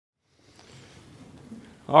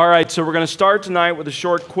All right, so we're going to start tonight with a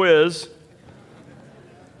short quiz.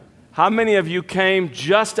 How many of you came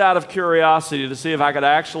just out of curiosity to see if I could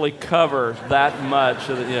actually cover that much?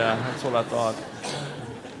 Yeah, that's what I thought.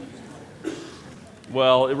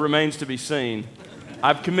 Well, it remains to be seen.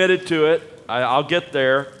 I've committed to it. I'll get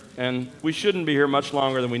there, and we shouldn't be here much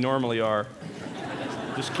longer than we normally are.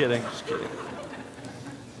 Just kidding, just kidding.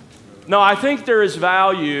 No, I think there is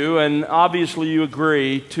value, and obviously you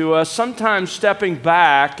agree, to us sometimes stepping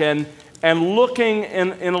back and looking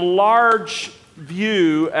in a large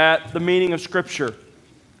view at the meaning of Scripture.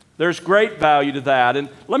 There's great value to that. And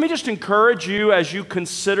let me just encourage you as you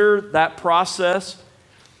consider that process.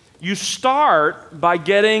 You start by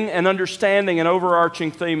getting and understanding an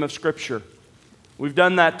overarching theme of Scripture. We've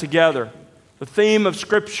done that together. The theme of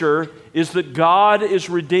Scripture is that God is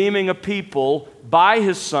redeeming a people by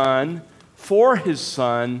His Son, for His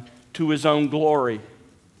Son, to His own glory.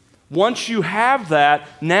 Once you have that,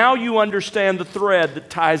 now you understand the thread that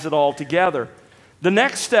ties it all together. The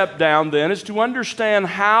next step down then is to understand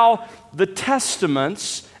how the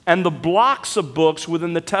Testaments and the blocks of books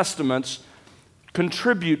within the Testaments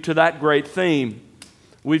contribute to that great theme.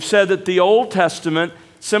 We've said that the Old Testament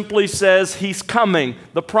simply says He's coming.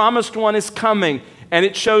 The promised one is coming, and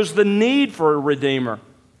it shows the need for a Redeemer.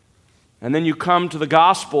 And then you come to the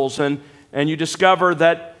Gospels and you discover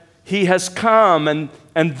that He has come, and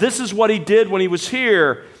this is what He did when He was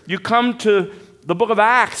here. You come to the book of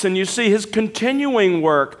Acts and you see His continuing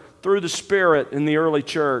work through the Spirit in the early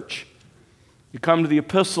church. You come to the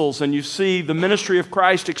epistles and you see the ministry of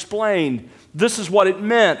Christ explained. This is what it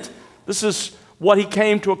meant. This is what He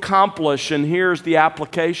came to accomplish, and here's the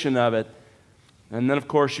application of it. And then, of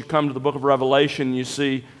course, you come to the book of Revelation and you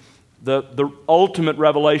see the ultimate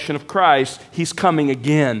revelation of Christ. He's coming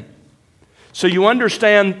again. So you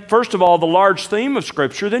understand, first of all, the large theme of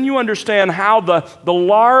Scripture. Then you understand how the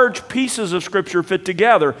large pieces of Scripture fit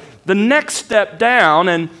together. The next step down,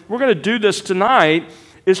 and we're going to do this tonight,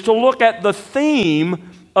 is to look at the theme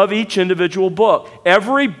of each individual book.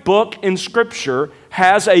 Every book in Scripture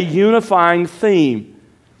has a unifying theme.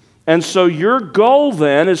 And so your goal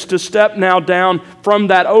then is to step now down from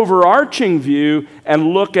that overarching view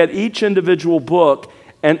and look at each individual book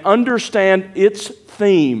and understand its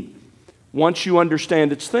theme. Once you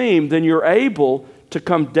understand its theme, then you're able to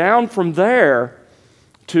come down from there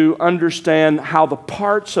to understand how the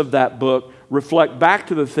parts of that book reflect back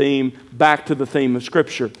to the theme of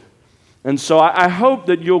Scripture. And so I hope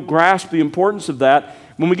that you'll grasp the importance of that.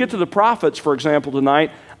 When we get to the prophets, for example,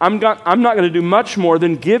 tonight, I'm not going to do much more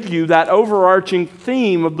than give you that overarching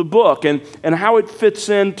theme of the book and how it fits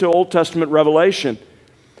into Old Testament revelation.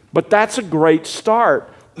 But that's a great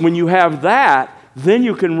start. When you have that, then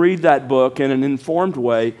you can read that book in an informed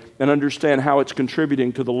way and understand how it's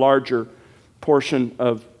contributing to the larger portion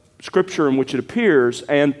of Scripture in which it appears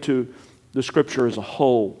and to the Scripture as a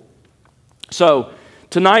whole. So,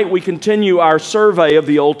 tonight we continue our survey of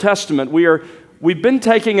the Old Testament. We've been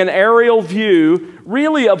taking an aerial view,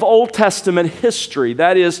 really, of Old Testament history.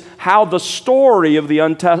 That is, how the story of the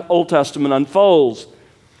Old Testament unfolds.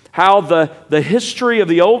 How the history of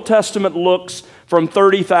the Old Testament looks from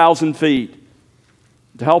 30,000 feet.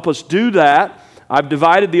 To help us do that, I've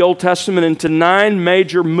divided the Old Testament into 9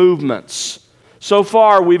 major movements. So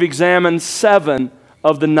far, we've examined 7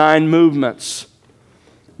 of the 9 movements.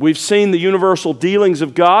 We've seen the universal dealings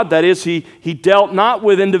of God. That is, He dealt not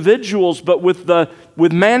with individuals, but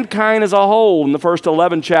with mankind as a whole in the first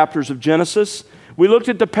 11 chapters of Genesis. We looked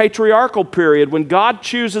at the patriarchal period when God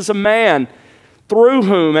chooses a man through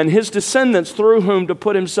whom, and his descendants through whom, to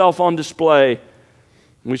put Himself on display.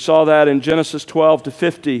 We saw that in Genesis 12 to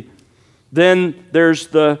 50. Then there's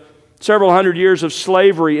the several hundred years of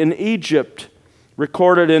slavery in Egypt,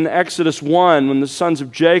 recorded in Exodus 1, when the sons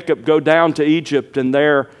of Jacob go down to Egypt, and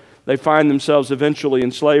there they find themselves eventually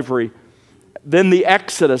in slavery. Then the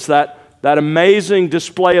Exodus, that amazing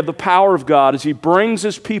display of the power of God as He brings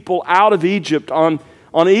His people out of Egypt on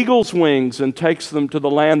eagle's wings and takes them to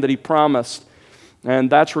the land that He promised.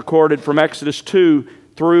 And that's recorded from Exodus 2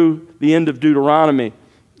 through the end of Deuteronomy.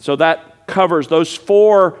 So that covers those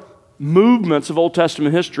 4 movements of Old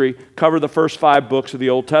Testament history, cover the first 5 books of the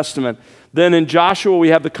Old Testament. Then in Joshua we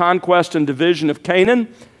have the conquest and division of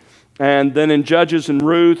Canaan. And then in Judges and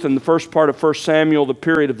Ruth and the first part of 1 Samuel, the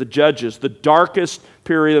period of the Judges, the darkest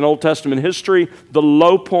period in Old Testament history, the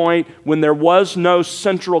low point when there was no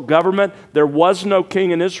central government, there was no king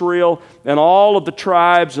in Israel, and all of the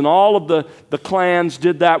tribes and all of the clans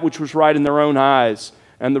did that which was right in their own eyes.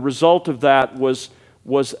 And the result of that was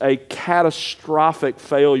a catastrophic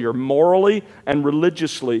failure morally and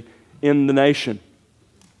religiously in the nation.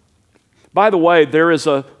 By the way, there's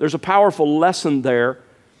a powerful lesson there.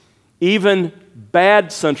 Even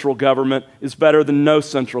bad central government is better than no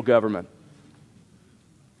central government.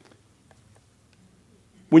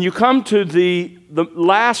 When you come to the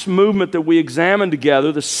last movement that we examined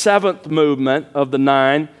together, the seventh movement of the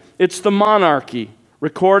 9, it's the monarchy,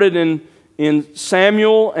 recorded in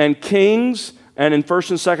Samuel and Kings and in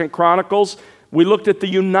 1st and 2nd Chronicles. We looked at the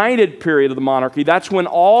united period of the monarchy. That's when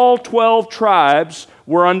all 12 tribes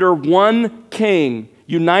were under one king,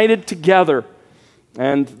 united together.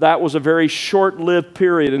 And that was a very short-lived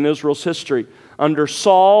period in Israel's history, under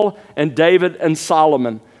Saul and David and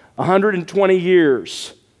Solomon, 120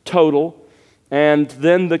 years total. And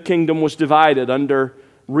then the kingdom was divided under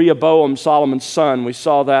Rehoboam, Solomon's son. We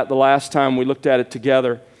saw that the last time we looked at it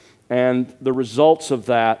together. And the results of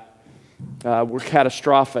that were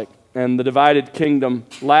catastrophic. And the divided kingdom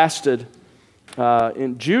lasted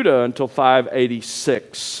in Judah until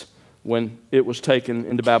 586, when it was taken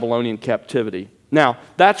into Babylonian captivity. Now,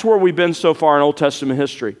 that's where we've been so far in Old Testament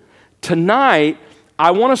history. Tonight,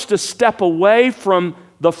 I want us to step away from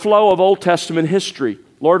the flow of Old Testament history.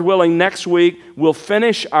 Lord willing, next week, we'll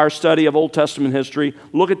finish our study of Old Testament history,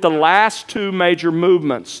 look at the last two major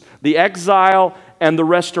movements, the exile and the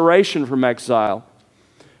restoration from exile.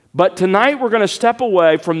 But tonight, we're going to step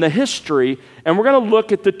away from the history, and we're going to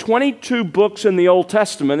look at the 22 books in the Old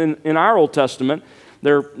Testament, in our Old Testament.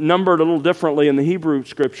 They're numbered a little differently in the Hebrew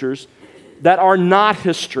Scriptures, that are not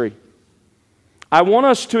history. I want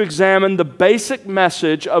us to examine the basic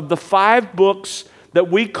message of the 5 books that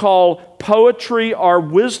we call poetry or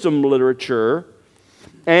wisdom literature,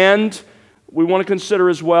 and we want to consider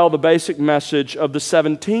as well the basic message of the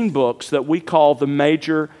 17 books that we call the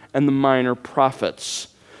major and the minor prophets.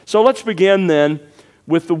 So let's begin then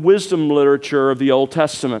with the wisdom literature of the Old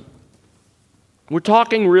Testament. We're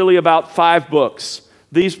talking really about 5 books.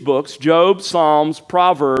 These books, Job, Psalms,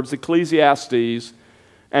 Proverbs, Ecclesiastes,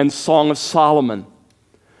 and Song of Solomon.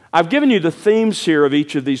 I've given you the themes here of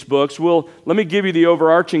each of these books. Let me give you the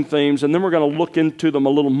overarching themes, and then we're going to look into them a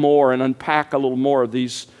little more and unpack a little more of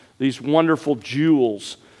these wonderful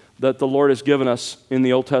jewels that the Lord has given us in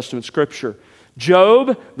the Old Testament Scripture.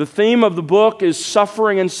 Job, the theme of the book is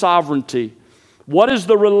suffering and sovereignty. What is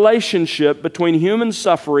the relationship between human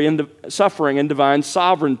suffering and divine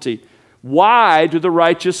sovereignty? Why do the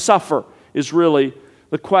righteous suffer is really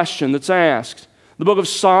the question that's asked. The book of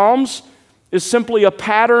Psalms is simply a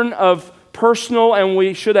pattern of personal, and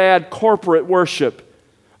we should add corporate worship.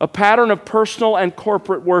 A pattern of personal and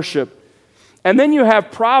corporate worship. And then you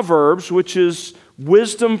have Proverbs, which is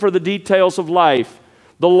wisdom for the details of life.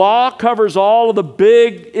 The law covers all of the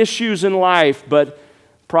big issues in life, but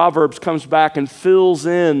Proverbs comes back and fills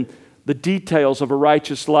in the details of a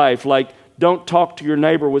righteous life, like don't talk to your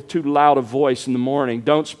neighbor with too loud a voice in the morning.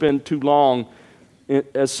 Don't spend too long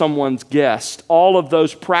as someone's guest. All of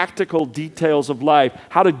those practical details of life,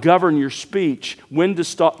 how to govern your speech, when to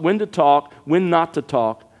talk, when not to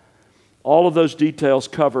talk. All of those details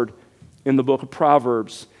covered in the book of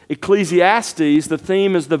Proverbs. Ecclesiastes, the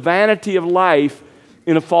theme is the vanity of life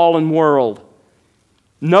in a fallen world.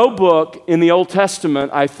 No book in the Old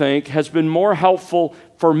Testament, I think, has been more helpful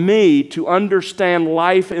for me to understand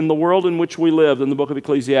life in the world in which we live than the book of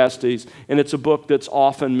Ecclesiastes, and it's a book that's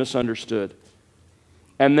often misunderstood.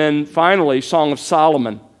 And then finally, Song of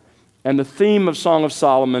Solomon. And the theme of Song of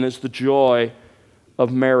Solomon is the joy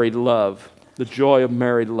of married love. The joy of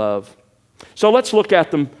married love. So let's look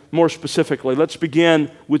at them more specifically. Let's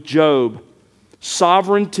begin with Job.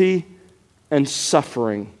 Sovereignty and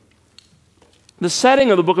suffering. The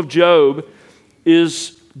setting of the book of Job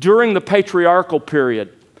is during the patriarchal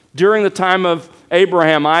period, during the time of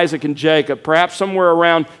Abraham, Isaac, and Jacob, perhaps somewhere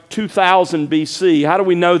around 2000 BC. How do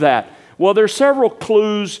we know that? Well, there are several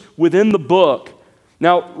clues within the book.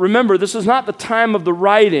 Now, remember, this is not the time of the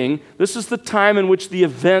writing. This is the time in which the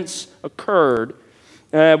events occurred.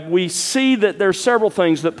 We see that there are several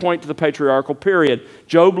things that point to the patriarchal period.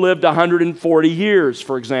 Job lived 140 years,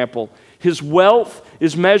 for example. His wealth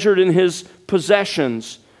is measured in his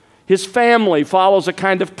possessions. His family follows a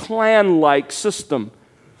kind of clan-like system.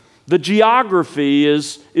 The geography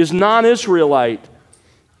is non-Israelite.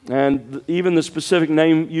 And even the specific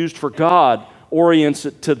name used for God orients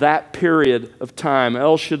it to that period of time,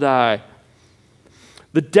 El Shaddai.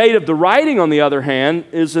 The date of the writing, on the other hand,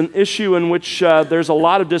 is an issue in which there's a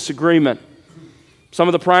lot of disagreement. Some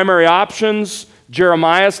of the primary options,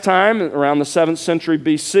 Jeremiah's time, around the 7th century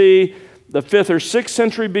BC. The 5th or 6th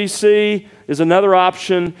century BC is another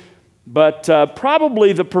option, but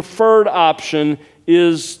probably the preferred option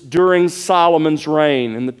is during Solomon's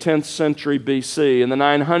reign in the 10th century BC, in the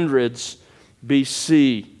 900s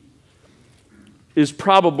BC. is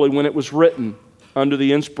probably when it was written under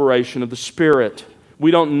the inspiration of the Spirit.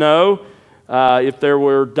 We don't know if there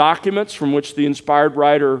were documents from which the inspired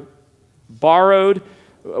writer borrowed.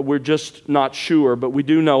 We're just not sure, but we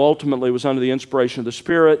do know ultimately it was under the inspiration of the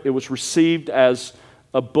Spirit. It was received as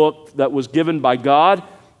a book that was given by God,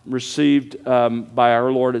 received by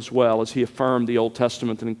our Lord as well, as He affirmed the Old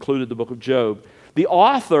Testament and included the book of Job. The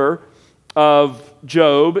author of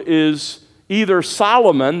Job is either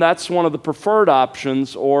Solomon, that's one of the preferred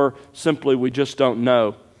options, or simply we just don't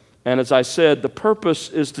know. And as I said, the purpose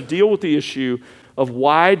is to deal with the issue of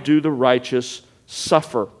why do the righteous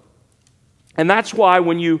suffer. And that's why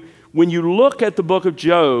when you look at the book of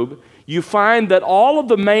Job, you find that all of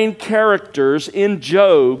the main characters in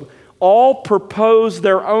Job all propose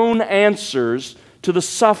their own answers to the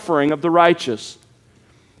suffering of the righteous.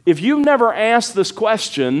 If you've never asked this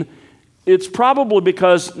question, it's probably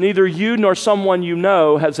because neither you nor someone you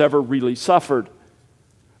know has ever really suffered.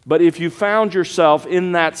 But if you found yourself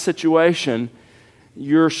in that situation,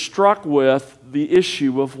 you're struck with the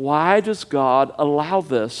issue of why does God allow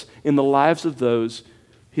this in the lives of those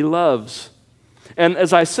He loves? And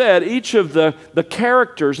as I said, each of the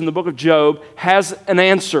characters in the book of Job has an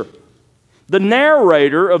answer. The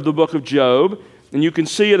narrator of the book of Job, and you can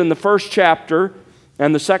see it in the first chapter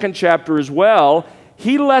and the second chapter as well,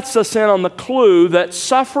 he lets us in on the clue that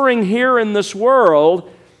suffering here in this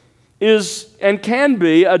world is and can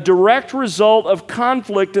be a direct result of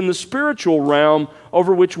conflict in the spiritual realm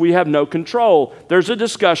over which we have no control. There's a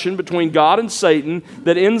discussion between God and Satan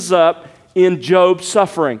that ends up in Job's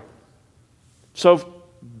suffering. So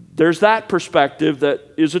there's that perspective that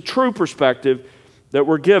is a true perspective that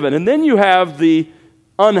we're given. And then you have the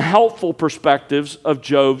unhelpful perspectives of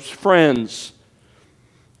Job's friends.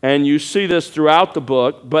 And you see this throughout the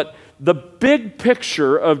book, but the big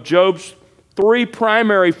picture of Job's three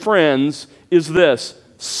primary friends is this: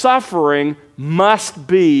 suffering must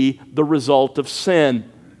be the result of sin.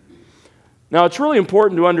 Now, it's really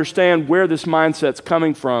important to understand where this mindset's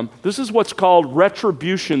coming from. This is what's called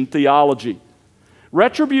retribution theology.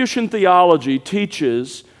 Retribution theology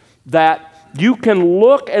teaches that you can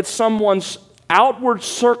look at someone's outward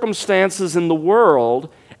circumstances in the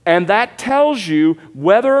world, and that tells you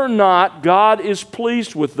whether or not God is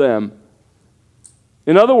pleased with them.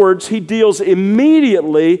 In other words, He deals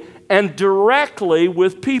immediately and directly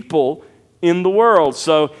with people in the world.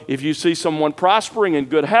 So if you see someone prospering in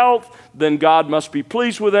good health, then God must be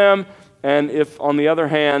pleased with them. And if, on the other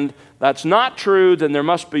hand, that's not true, then there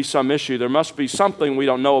must be some issue. There must be something we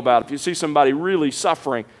don't know about. If you see somebody really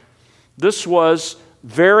suffering, this was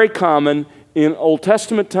very common in Old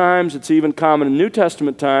Testament times. It's even common in New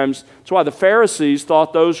Testament times. That's why the Pharisees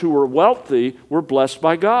thought those who were wealthy were blessed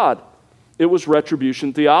by God. It was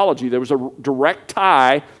retribution theology. There was a direct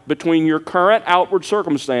tie between your current outward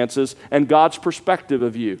circumstances and God's perspective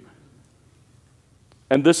of you.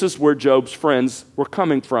 And this is where Job's friends were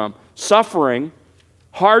coming from. Suffering,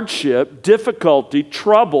 hardship, difficulty,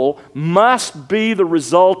 trouble must be the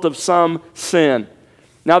result of some sin.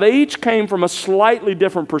 Now, they each came from a slightly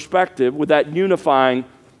different perspective with that unifying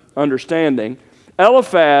understanding.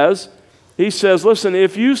 Eliphaz, he says, listen,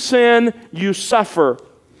 if you sin, you suffer.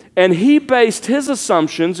 And he based his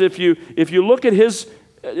assumptions, if you look at his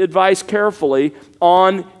advice carefully,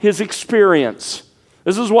 on his experience.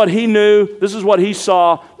 This is what he knew. This is what he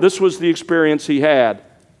saw. This was the experience he had.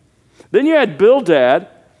 Then you had Bildad,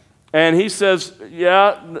 and he says,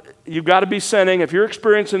 yeah, you've got to be sinning. If you're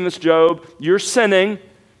experiencing this, Job, you're sinning.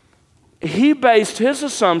 He based his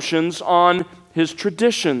assumptions on his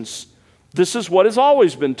traditions. This is what has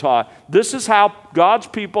always been taught. This is how God's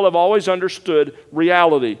people have always understood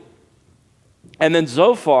reality. And then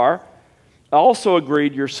Zophar also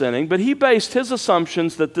agreed you're sinning, but he based his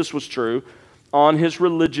assumptions that this was true on his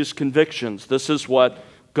religious convictions. This is what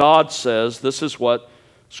God says. This is what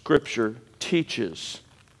Scripture teaches.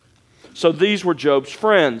 So these were Job's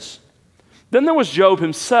friends. Then there was Job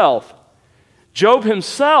himself. Job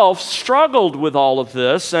himself struggled with all of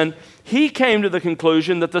this, and he came to the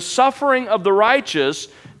conclusion that the suffering of the righteous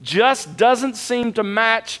just doesn't seem to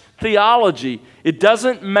match theology. It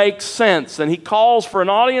doesn't make sense. And he calls for an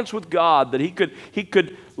audience with God that he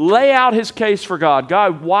could lay out his case for God.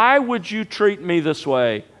 God, why would you treat me this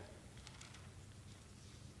way?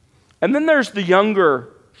 And then there's the younger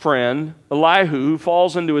friend, Elihu, who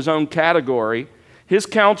falls into his own category. His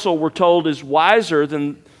counsel, we're told, is wiser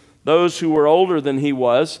than those who were older than he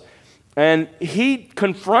was. And he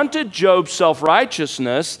confronted Job's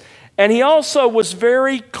self-righteousness, And he also was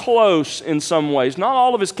very close in some ways. Not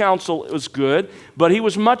all of his counsel was good, but he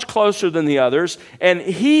was much closer than the others. And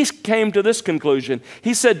he came to this conclusion.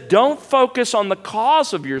 He said, don't focus on the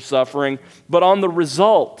cause of your suffering, but on the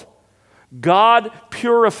result. God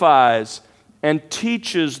purifies and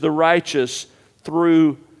teaches the righteous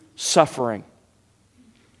through suffering.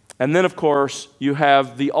 And then, of course, you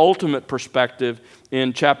have the ultimate perspective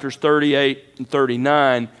in chapters 38 and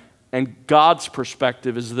 39. And God's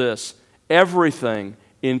perspective is this: everything,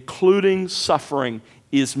 including suffering,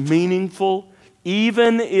 is meaningful,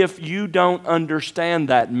 even if you don't understand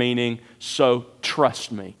that meaning, so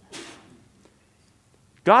trust me.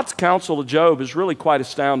 God's counsel to Job is really quite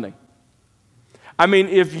astounding. I mean,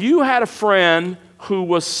 if you had a friend who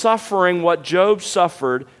was suffering what Job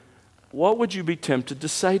suffered, what would you be tempted to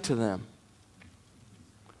say to them?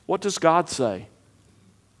 What does God say?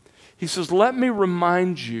 He says, let me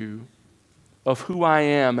remind you of who I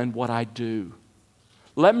am and what I do.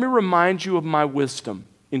 Let me remind you of my wisdom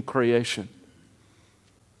in creation.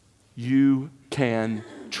 You can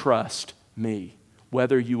trust me,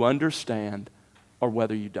 whether you understand or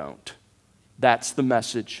whether you don't. That's the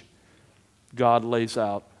message God lays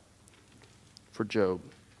out for Job.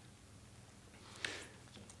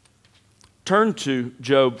 Turn to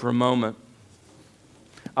Job for a moment.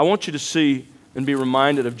 I want you to see and be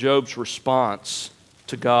reminded of Job's response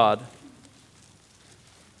to God.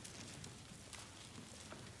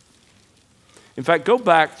 In fact, go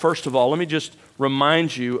back, first of all, let me just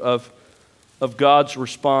remind you of God's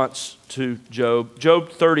response to Job. Job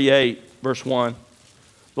 38, verse 1.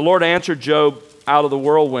 The Lord answered Job out of the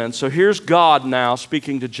whirlwind. So here's God now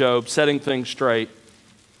speaking to Job, setting things straight.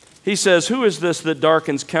 He says, who is this that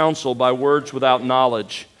darkens counsel by words without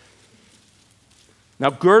knowledge? Now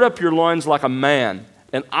gird up your loins like a man,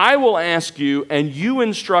 and I will ask you, and you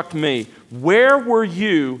instruct me. Where were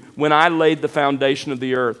you when I laid the foundation of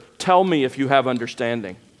the earth? Tell me if you have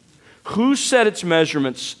understanding. Who set its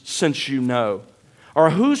measurements since you know? Or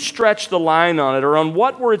who stretched the line on it? Or on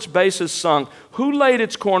what were its bases sunk? Who laid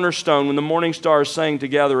its cornerstone when the morning stars sang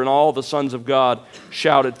together and all the sons of God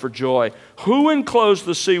shouted for joy? Who enclosed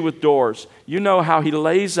the sea with doors? You know how he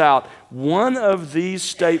lays out one of these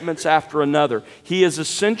statements after another. He is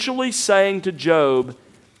essentially saying to Job,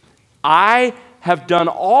 I have done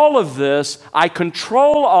all of this. I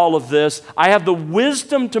control all of this. I have the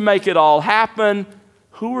wisdom to make it all happen.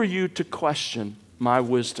 Who are you to question my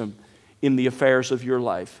wisdom in the affairs of your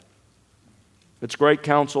life? It's great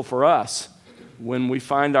counsel for us when we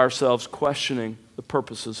find ourselves questioning the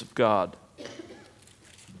purposes of God.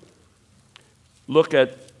 Look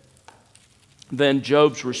at then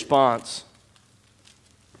Job's response.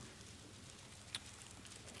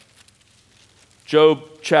 Job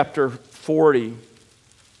chapter 40,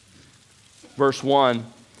 verse 1.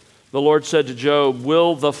 The Lord said to Job,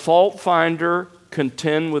 will the fault finder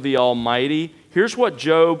contend with the Almighty? Here's what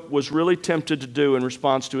Job was really tempted to do in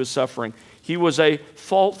response to his suffering. He was a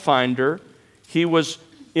fault finder. He was,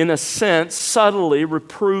 in a sense, subtly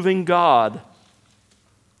reproving God.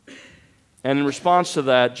 And in response to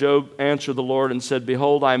that, Job answered the Lord and said,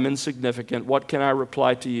 behold, I am insignificant. What can I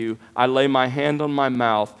reply to you? I lay my hand on my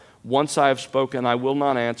mouth. Once I have spoken, I will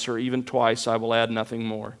not answer. Even twice, I will add nothing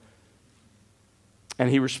more. And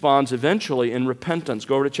he responds eventually in repentance.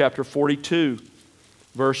 Go over to chapter 42,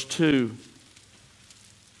 verse 2.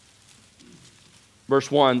 Verse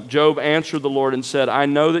 1, Job answered the Lord and said, I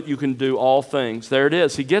know that you can do all things. There it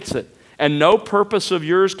is. He gets it. And no purpose of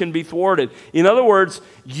yours can be thwarted. In other words,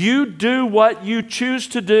 you do what you choose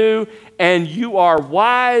to do, and you are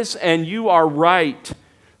wise and you are right.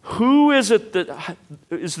 Who is it that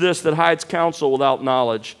is this that hides counsel without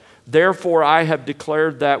knowledge? Therefore I have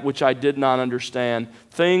declared that which I did not understand,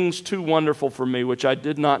 things too wonderful for me which I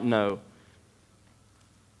did not know.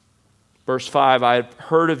 Verse 5, I have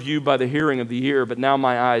heard of you by the hearing of the ear, but now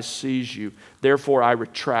my eyes sees you. Therefore I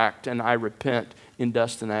retract and I repent in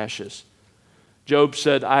dust and ashes. Job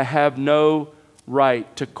said, I have no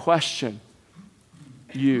right to question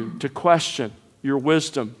you, to question your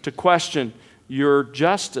wisdom, to question your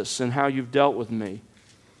justice and how you've dealt with me.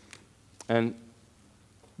 And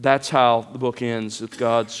that's how the book ends with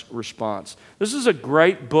God's response. This is a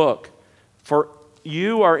great book for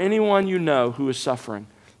you or anyone you know who is suffering,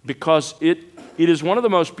 because it is one of the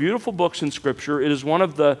most beautiful books in Scripture. It is one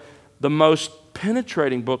of the most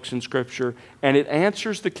penetrating books in Scripture, and it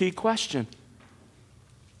answers the key question.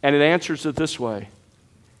 And it answers it this way.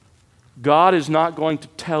 God is not going to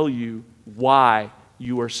tell you why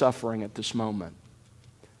you are suffering at this moment.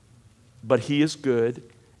 But He is good,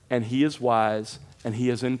 and He is wise, and He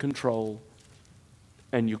is in control,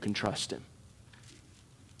 and you can trust Him.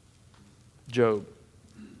 Job.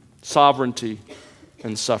 Sovereignty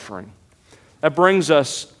and suffering. That brings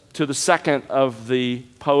us to the second of the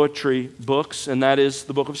poetry books, and that is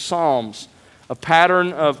the book of Psalms, a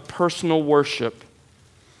pattern of personal worship.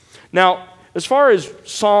 Now, as far as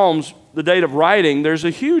Psalms, the date of writing, there's a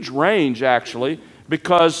huge range, actually,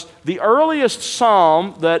 because the earliest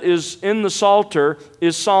psalm that is in the Psalter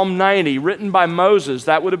is Psalm 90, written by Moses.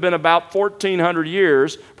 That would have been about 1,400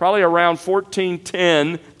 years, probably around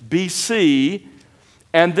 1410 BC.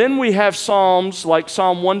 And then we have psalms like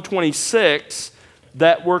Psalm 126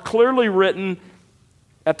 that were clearly written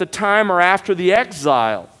at the time or after the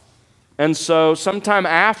exile. And so sometime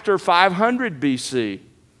after 500 BC.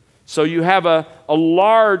 So you have a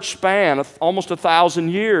large span, of almost 1,000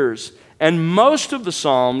 years. And most of the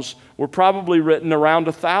Psalms were probably written around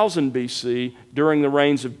 1000 BC during the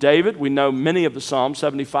reigns of David. We know many of the Psalms,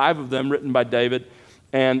 75 of them written by David,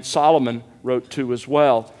 and Solomon wrote 2 as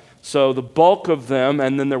well. So the bulk of them,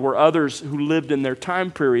 and then there were others who lived in their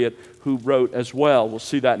time period who wrote as well. We'll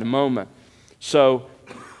see that in a moment. So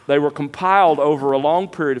they were compiled over a long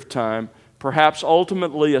period of time, perhaps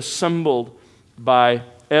ultimately assembled by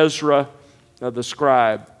Ezra, the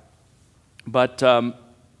scribe. But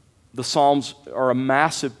the Psalms are a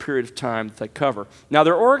massive period of time that they cover. Now,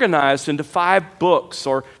 they're organized into 5 books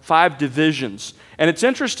or 5 divisions. And it's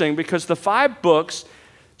interesting because the 5 books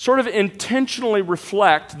sort of intentionally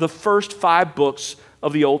reflect the first 5 books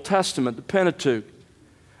of the Old Testament, the Pentateuch.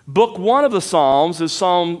 Book 1 of the Psalms is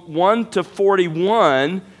Psalm 1 to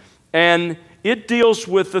 41, and it deals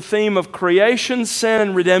with the theme of creation, sin,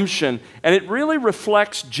 and redemption, and it really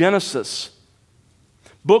reflects Genesis.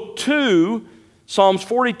 Book 2, Psalms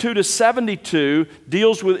 42 to 72,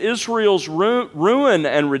 deals with Israel's ruin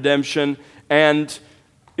and redemption, and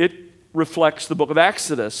it reflects the book of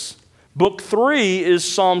Exodus. Book 3 is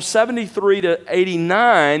Psalm 73 to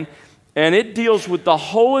 89, and it deals with the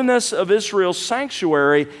holiness of Israel's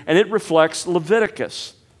sanctuary, and it reflects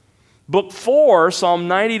Leviticus. Book 4, Psalm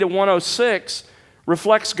 90 to 106,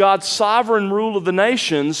 reflects God's sovereign rule of the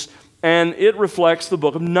nations, and it reflects the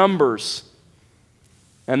book of Numbers.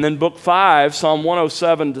 And then Book 5, Psalm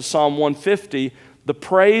 107 to Psalm 150, the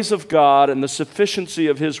praise of God and the sufficiency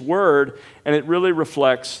of His Word, and it really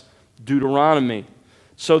reflects Deuteronomy.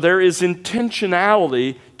 So there is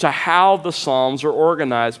intentionality to how the Psalms are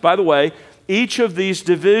organized. By the way, each of these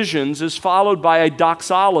divisions is followed by a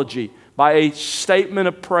doxology, by a statement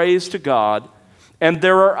of praise to God. And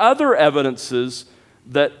there are other evidences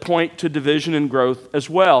that point to division and growth as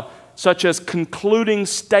well, such as concluding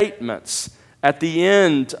statements at the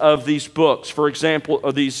end of these books, for example,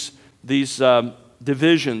 of these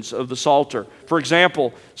divisions of the Psalter. For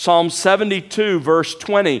example, Psalm 72, verse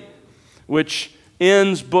 20, which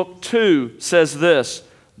ends Book 2, says this: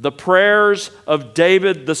 "The prayers of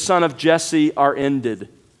David, the son of Jesse, are ended."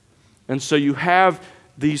 And so you have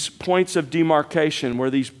these points of demarcation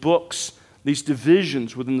where these books, these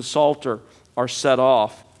divisions within the Psalter are set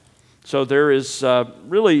off. So there is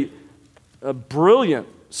really a brilliant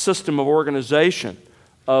system of organization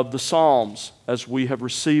of the Psalms as we have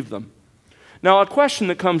received them. Now, a question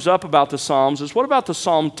that comes up about the Psalms is, what about the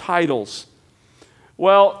Psalm titles?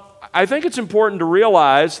 Well, I think it's important to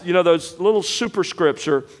realize, those little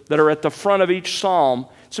superscripts that are at the front of each Psalm,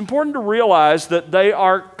 it's important to realize that they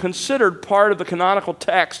are considered part of the canonical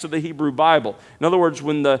text of the Hebrew Bible. In other words,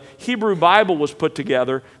 when the Hebrew Bible was put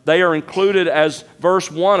together, they are included as verse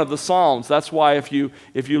 1 of the Psalms. That's why if you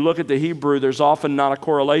look at the Hebrew, there's often not a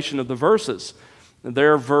correlation of the verses.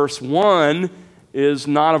 Their verse 1 is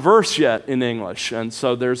not a verse yet in English, and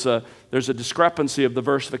so there's a discrepancy of the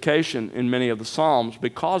versification in many of the Psalms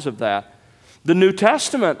because of that. The New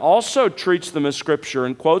Testament also treats them as Scripture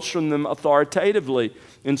and quotes from them authoritatively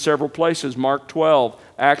in several places, Mark 12,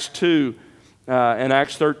 Acts 2, and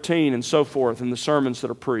Acts 13, and so forth, in the sermons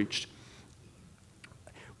that are preached.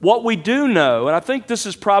 What we do know, and I think this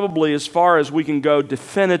is probably as far as we can go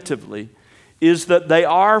definitively, is that they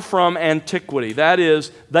are from antiquity. That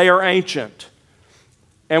is, they are ancient.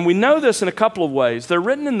 And we know this in a couple of ways. They're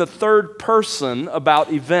written in the third person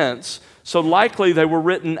about events, so likely they were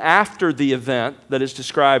written after the event that is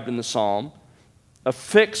described in the psalm,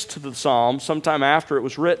 affixed to the psalm sometime after it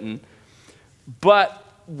was written. But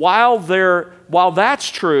while that's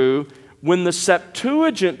true, when the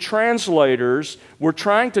Septuagint translators were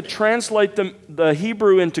trying to translate the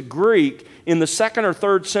Hebrew into Greek in the 2nd or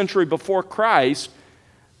 3rd century before Christ,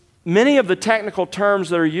 many of the technical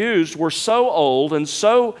terms that are used were so old and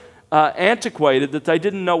so antiquated that they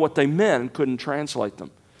didn't know what they meant and couldn't translate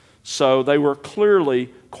them. So they were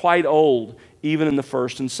clearly quite old, even in the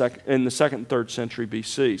 1st and 2nd and 3rd century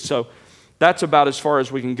BC. So that's about as far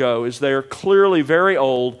as we can go, is they are clearly very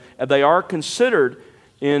old, and they are considered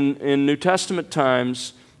in New Testament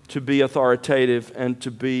times to be authoritative and to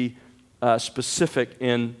be specific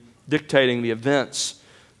in dictating the events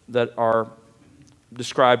that are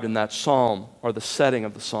described in that psalm, or the setting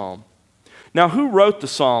of the psalm. Now, who wrote the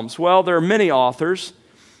Psalms? Well, there are many authors.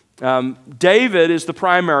 David is the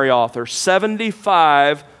primary author.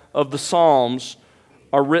 75 of the Psalms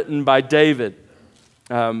are written by David.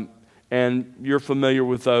 And you're familiar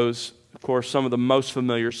with those. Of course, some of the most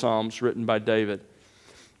familiar Psalms written by David.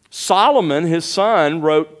 Solomon, his son,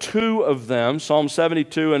 wrote 2 of them, Psalm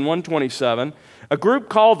 72 and 127. A group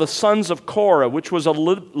called the Sons of Korah, which was a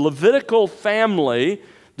Levitical family,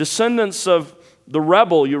 descendants of the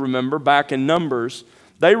rebel, you remember, back in Numbers.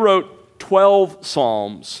 They wrote 12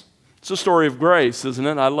 Psalms. It's a story of grace, isn't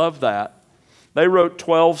it? I love that. They wrote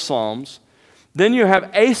 12 Psalms. Then you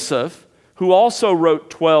have Asaph, who also wrote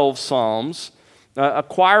 12 Psalms, a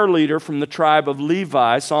choir leader from the tribe of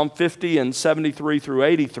Levi, Psalm 50 and 73 through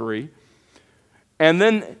 83. And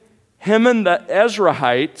then Heman the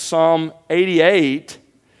Ezrahite, Psalm 88,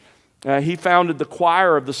 he founded the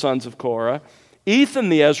choir of the sons of Korah. Ethan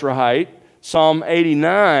the Ezrahite, Psalm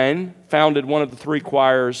 89, founded one of the 3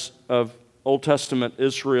 choirs of Old Testament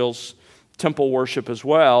Israel's temple worship as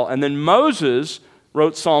well. And then Moses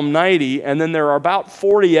wrote Psalm 90, and then there are about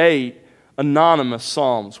 48 anonymous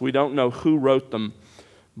psalms. We don't know who wrote them,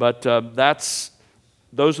 but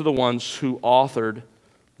those are the ones who authored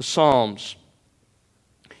the Psalms.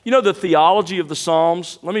 You know the theology of the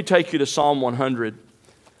Psalms? Let me take you to Psalm 100.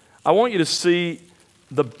 I want you to see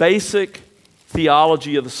the basic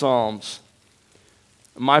theology of the Psalms.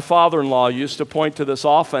 My father-in-law used to point to this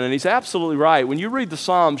often, and he's absolutely right. When you read the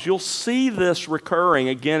Psalms, you'll see this recurring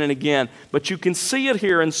again and again, but you can see it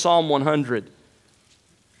here in Psalm 100.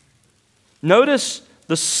 Notice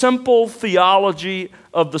the simple theology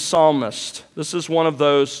of the psalmist. This is one of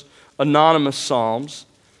those anonymous psalms.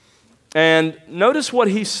 And notice what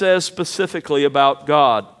he says specifically about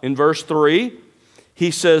God. In verse 3,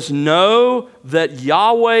 he says, "Know that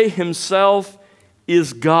Yahweh himself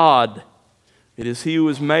is God. It is he who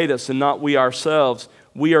has made us and not we ourselves.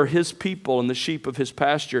 We are his people and the sheep of his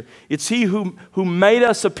pasture." It's he who made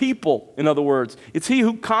us a people, in other words. It's he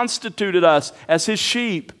who constituted us as his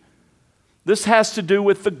sheep. This has to do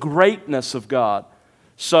with the greatness of God.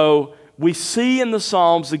 So we see in the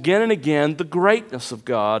Psalms again and again the greatness of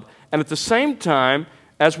God. And at the same time,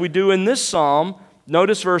 as we do in this psalm,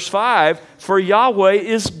 notice verse 5, "For Yahweh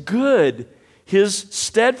is good. His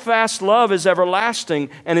steadfast love is everlasting,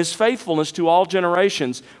 and his faithfulness to all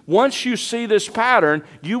generations." Once you see this pattern,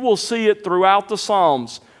 you will see it throughout the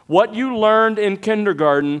Psalms. What you learned in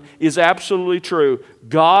kindergarten is absolutely true.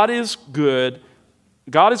 God is good.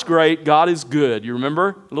 God is great. God is good. You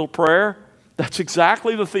remember a little prayer? That's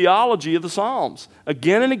exactly the theology of the Psalms.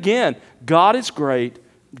 Again and again, God is great.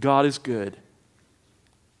 God is good.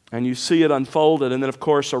 And you see it unfolded. And then, of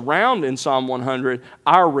course, around in Psalm 100,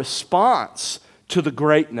 our response to the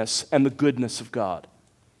greatness and the goodness of God.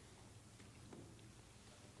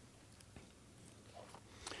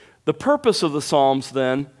 The purpose of the Psalms,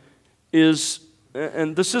 then, is,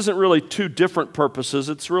 and this isn't really 2 different purposes,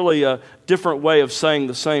 it's really a different way of saying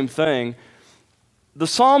the same thing. The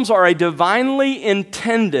Psalms are a divinely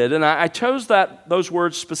intended, and I chose those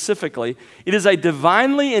words specifically, it is a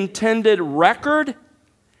divinely intended record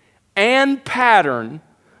and pattern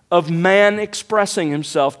of man expressing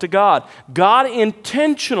himself to God. God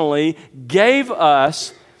intentionally gave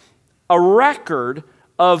us a record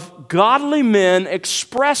of godly men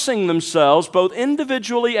expressing themselves both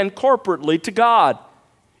individually and corporately to God.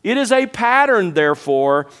 It is a pattern,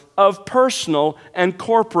 therefore, of personal and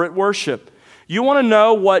corporate worship. You want to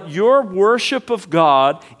know what your worship of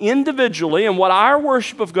God individually and what our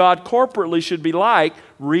worship of God corporately should be like?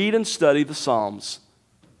 Read and study the Psalms.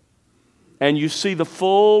 And you see the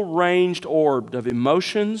full-ranged orb of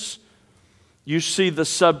emotions. You see the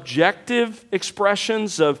subjective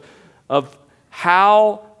expressions of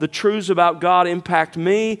how the truths about God impact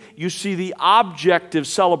me. You see the objective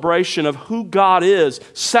celebration of who God is,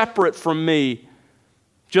 separate from me.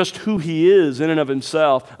 Just who he is in and of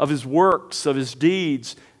himself, of his works, of his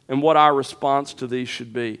deeds, and what our response to these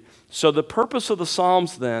should be. So the purpose of the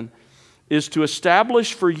Psalms, then, is to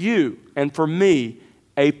establish for you and for me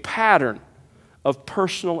a pattern of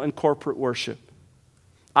personal and corporate worship.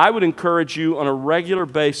 I would encourage you on a regular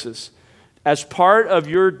basis, as part of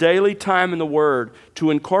your daily time in the Word, to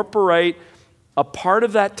incorporate a part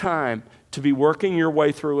of that time to be working your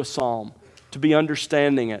way through a psalm, to be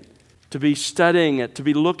understanding it, to be studying it, to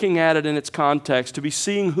be looking at it in its context, to be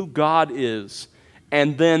seeing who God is,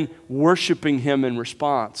 and then worshiping Him in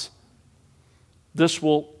response. This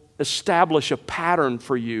will establish a pattern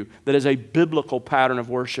for you that is a biblical pattern of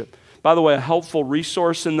worship. By the way, a helpful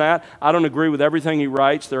resource in that, I don't agree with everything he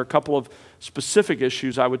writes. There are a couple of specific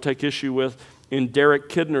issues I would take issue with in Derek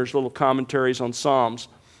Kidner's little commentaries on Psalms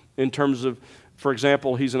in terms of, for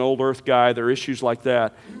example, he's an old earth guy. There are issues like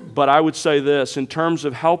that. But I would say this, in terms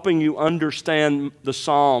of helping you understand the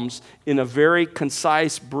Psalms in a very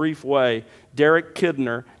concise, brief way, Derek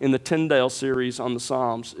Kidner in the Tyndale series on the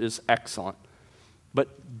Psalms is excellent.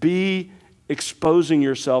 But be exposing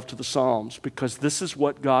yourself to the Psalms, because this is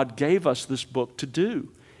what God gave us this book to do,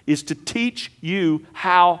 is to teach you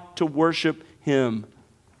how to worship Him.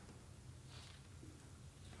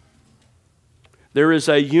 There is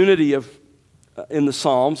a unity in the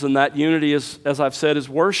Psalms, and that unity is, as I've said, is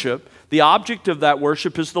worship. The object of that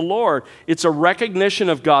worship is the Lord. It's a recognition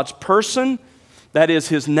of God's person, that is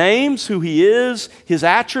His names, who He is, His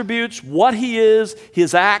attributes, what He is,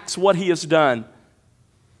 His acts, what He has done.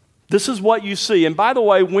 This is what you see. And by the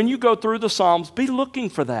way, when you go through the Psalms, be looking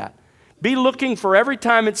for that. Be looking for every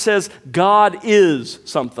time it says God is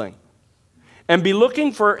something. And be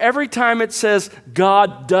looking for every time it says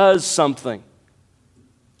God does something.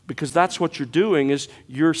 Because that's what you're doing, is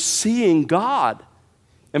you're seeing God.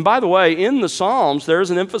 And by the way, in the Psalms, there's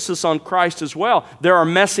an emphasis on Christ as well. There are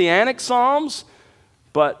messianic Psalms,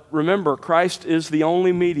 but remember, Christ is the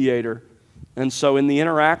only mediator. And so in the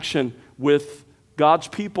interaction with God's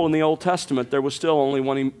people in the Old Testament, there was still only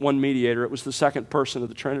one mediator. It was the second person of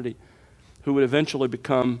the Trinity, who would eventually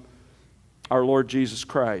become our Lord Jesus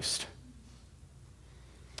Christ.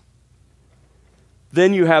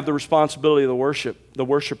 Then you have the responsibility of the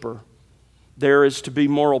worshiper. There is to be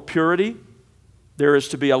moral purity. There is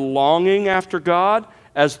to be a longing after God.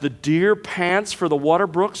 As the deer pants for the water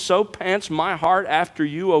brook, so pants my heart after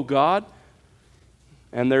you, O God.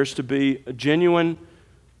 And there's to be a genuine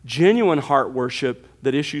heart worship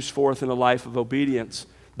that issues forth in a life of obedience.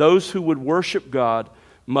 Those who would worship God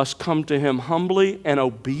must come to Him humbly and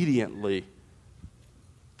obediently.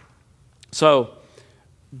 So,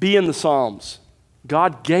 be in the Psalms.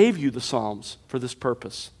 God gave you the Psalms for this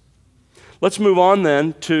purpose. Let's move on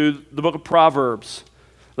then to the book of Proverbs.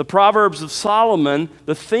 The Proverbs of Solomon,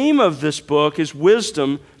 the theme of this book is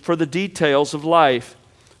wisdom for the details of life.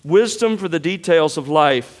 Wisdom for the details of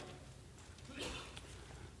life.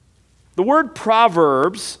 The word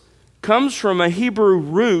Proverbs comes from a Hebrew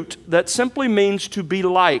root that simply means to be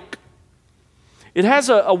like. It has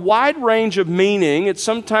a wide range of meaning. It's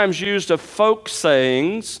sometimes used of folk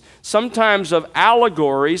sayings, sometimes of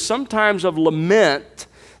allegory, sometimes of lament.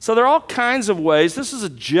 So there are all kinds of ways. This is a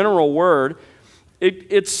general word.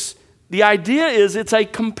 The idea is it's a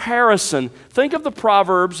comparison. Think of the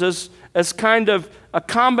Proverbs as kind of a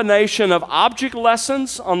combination of object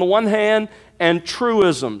lessons on the one hand and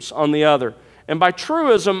truisms on the other. And by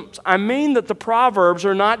truisms, I mean that the Proverbs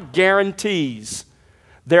are not guarantees.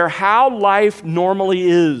 They're how life normally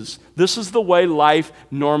is. This is the way life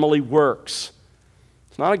normally works.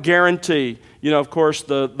 It's not a guarantee. You know, of course,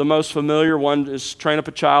 the most familiar one is train up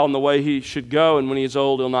a child in the way he should go, and when he is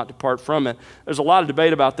old, he'll not depart from it. There's a lot of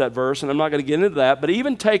debate about that verse, and I'm not going to get into that, but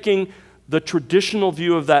even taking the traditional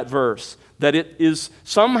view of that verse, that it is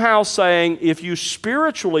somehow saying if you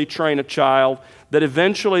spiritually train a child, that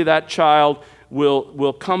eventually that child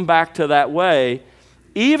will come back to that way.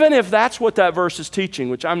 Even if that's what that verse is teaching,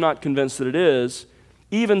 which I'm not convinced that it is,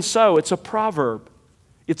 even so, it's a proverb.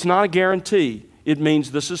 It's not a guarantee. It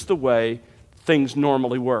means this is the way things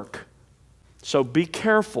normally work. So be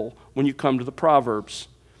careful when you come to the Proverbs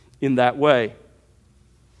in that way.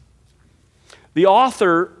 The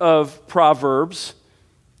author of Proverbs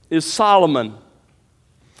is Solomon.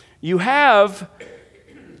 You have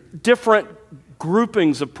different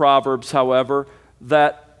groupings of Proverbs, however,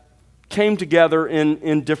 that came together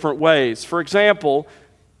in different ways. For example,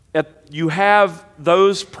 you have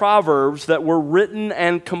those Proverbs that were written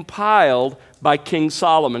and compiled by King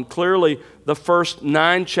Solomon. Clearly, the first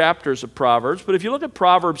 9 chapters of Proverbs. But if you look at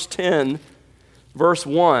Proverbs 10, verse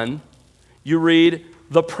 1, you read,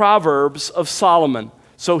 the Proverbs of Solomon.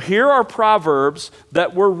 So here are Proverbs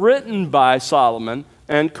that were written by Solomon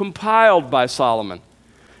and compiled by Solomon.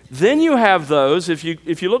 Then you have those, if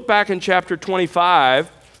you look back in chapter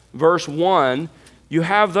 25, verse 1, you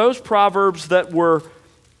have those Proverbs that were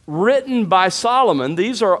written by Solomon.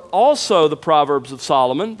 These are also the Proverbs of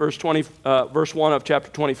Solomon, verse 1 of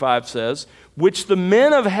chapter 25 says, which the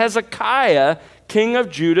men of Hezekiah, king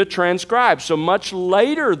of Judah, transcribed. So much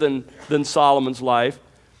later than Solomon's life,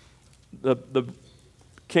 the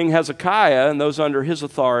King Hezekiah and those under his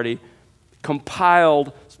authority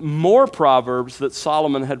compiled more Proverbs that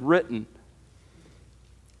Solomon had written.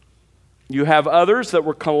 You have others that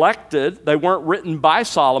were collected. They weren't written by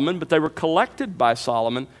Solomon, but they were collected by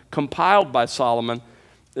Solomon, compiled by Solomon.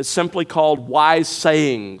 It's simply called wise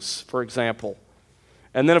sayings, for example.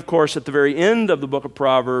 And then, of course, at the very end of the book of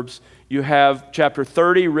Proverbs, you have chapter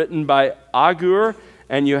 30 written by Agur,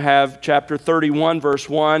 and you have chapter 31, verse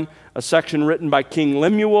 1, a section written by King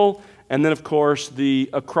Lemuel, and then, of course, the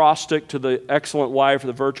acrostic to the excellent wife,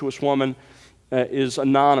 the virtuous woman, is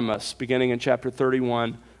anonymous, beginning in chapter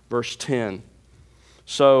 31, verse 10.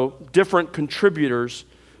 So, different contributors,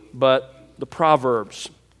 but the Proverbs.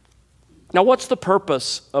 Now, what's the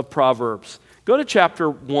purpose of Proverbs? Go to chapter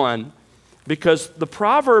 1, because the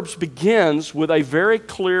Proverbs begins with a very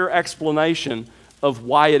clear explanation of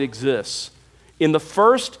why it exists. In the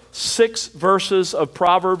first 6 verses of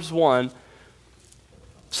Proverbs 1,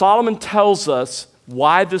 Solomon tells us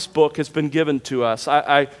why this book has been given to us.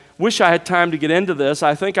 I wish I had time to get into this.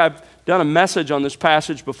 I think I've done a message on this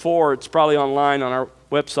passage before. It's probably online on our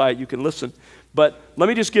website. You can listen. But let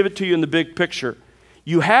me just give it to you in the big picture.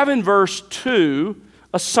 You have in verse 2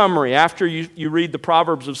 a summary. After you read the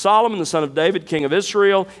Proverbs of Solomon, the son of David, king of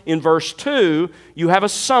Israel, in verse 2, you have a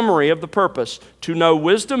summary of the purpose: to know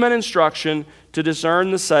wisdom and instruction, to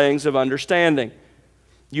discern the sayings of understanding.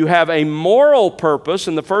 You have a moral purpose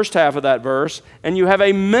in the first half of that verse, and you have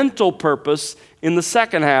a mental purpose in the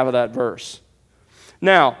second half of that verse.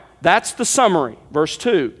 Now, that's the summary, verse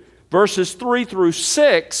 2. Verses 3 through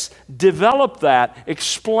 6 develop that,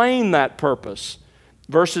 explain that purpose.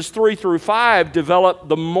 Verses 3 through 5 develop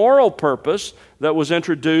the moral purpose that was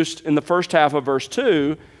introduced in the first half of verse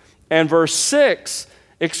 2, and verse 6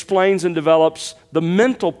 explains and develops the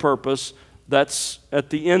mental purpose that's at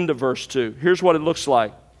the end of verse 2. Here's what it looks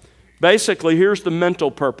like. Basically, here's the mental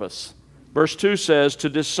purpose. Verse 2 says, to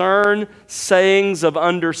discern sayings of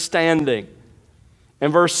understanding.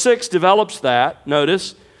 And verse 6 develops that,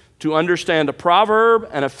 notice, to understand a proverb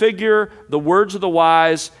and a figure, the words of the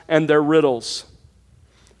wise, and their riddles.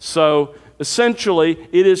 So, essentially,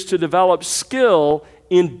 it is to develop skill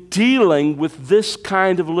in dealing with this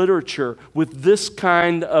kind of literature, with this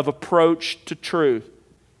kind of approach to truth.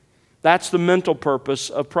 That's the mental purpose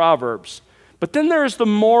of Proverbs. But then there is the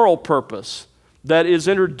moral purpose that is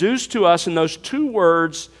introduced to us in those 2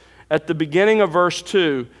 words at the beginning of verse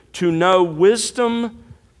 2, to know wisdom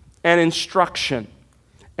and instruction.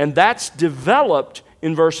 And that's developed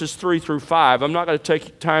in verses 3 through 5. I'm not going to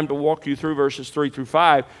take time to walk you through verses 3 through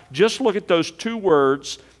 5. Just look at those 2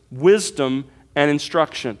 words, wisdom and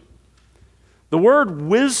instruction. The word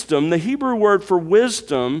wisdom, the Hebrew word for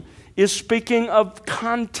wisdom, is speaking of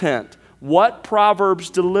content, what Proverbs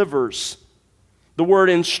delivers. The word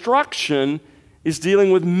instruction is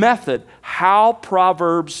dealing with method, how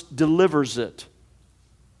Proverbs delivers it.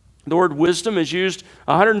 The word wisdom is used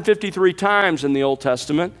 153 times in the Old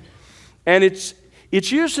Testament, and it's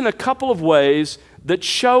used in a couple of ways that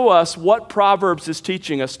show us what Proverbs is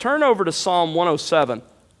teaching us. Turn over to Psalm 107.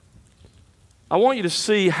 I want you to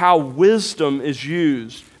see how wisdom is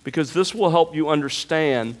used, because this will help you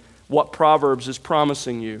understand what Proverbs is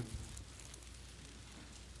promising you.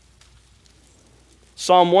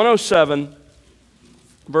 Psalm 107,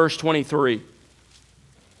 verse 23.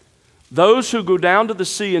 Those who go down to the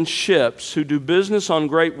sea in ships, who do business on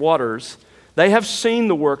great waters, they have seen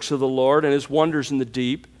the works of the Lord and his wonders in the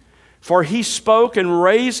deep. For he spoke and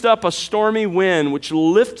raised up a stormy wind, which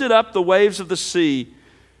lifted up the waves of the sea.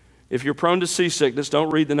 If you're prone to seasickness, don't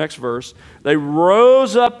read the next verse. They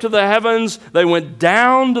rose up to the heavens. They went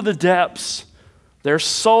down to the depths. Their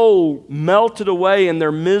soul melted away in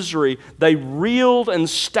their misery. They reeled and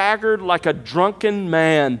staggered like a drunken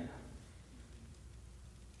man.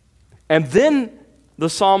 And then the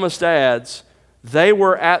psalmist adds, they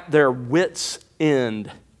were at their wits'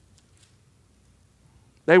 end.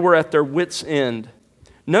 They were at their wits' end.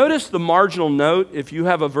 Notice the marginal note. If you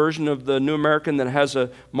have a version of the New American that has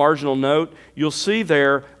a marginal note, you'll see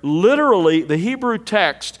there, literally, the Hebrew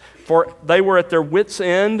text for they were at their wits'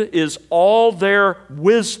 end is all their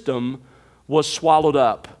wisdom was swallowed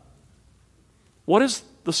up. What is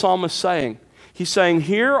the psalmist saying? He's saying,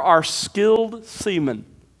 here are skilled seamen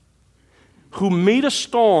who meet a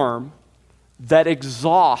storm that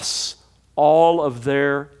exhausts all of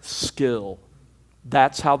their skill.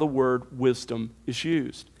 That's how the word wisdom is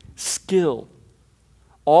used. Skill.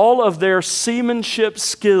 All of their seamanship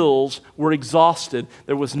skills were exhausted.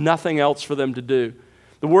 There was nothing else for them to do.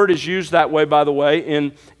 The word is used that way, by the way,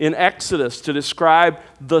 in Exodus to describe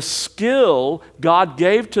the skill God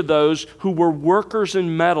gave to those who were workers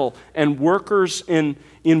in metal and workers in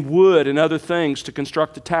wood and other things to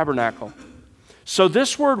construct the tabernacle. So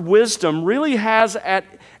this word wisdom really has at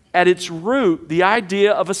its root the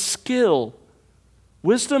idea of a skill.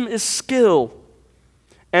 Wisdom is skill.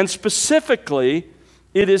 And specifically,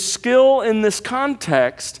 it is skill in this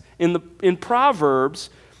context, in Proverbs.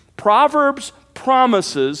 Proverbs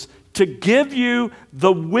promises to give you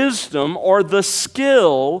the wisdom or the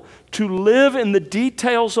skill to live in the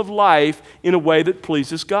details of life in a way that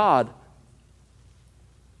pleases God.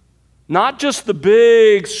 Not just the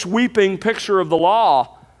big, sweeping picture of the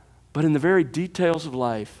law, but in the very details of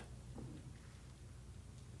life.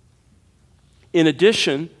 In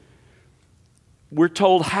addition, we're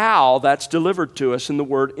told how that's delivered to us in the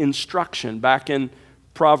word instruction, back in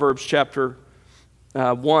Proverbs chapter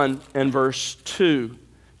 1 and verse 2.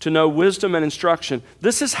 To know wisdom and instruction.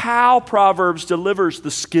 This is how Proverbs delivers the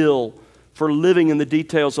skill for living in the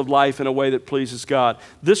details of life in a way that pleases God.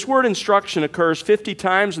 This word instruction occurs 50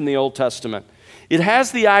 times in the Old Testament. It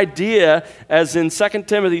has the idea, as in 2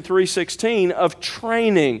 Timothy 3:16, of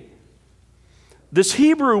training. This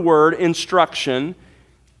Hebrew word instruction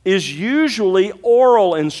is usually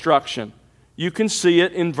oral instruction. You can see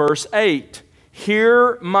it in verse 8.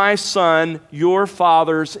 Hear, my son, your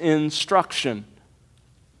father's instruction.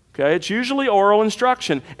 Okay, it's usually oral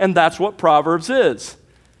instruction, and that's what Proverbs is.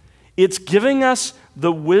 It's giving us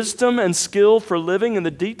the wisdom and skill for living in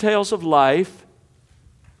the details of life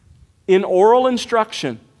in oral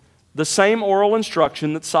instruction, the same oral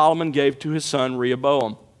instruction that Solomon gave to his son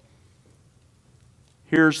Rehoboam.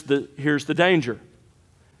 Here's the danger.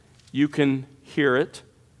 You can hear it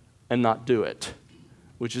and not do it,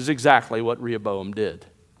 which is exactly what Rehoboam did.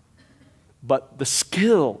 But the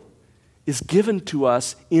skill is given to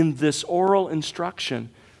us in this oral instruction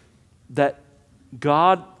that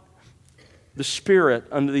God, the Spirit,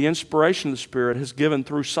 under the inspiration of the Spirit, has given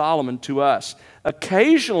through Solomon to us.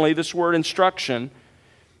 Occasionally, this word instruction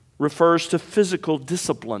refers to physical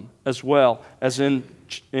discipline as well, as in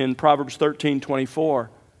Proverbs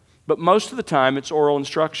 13:24. But most of the time, it's oral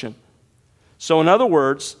instruction. So in other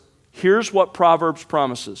words, here's what Proverbs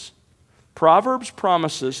promises. Proverbs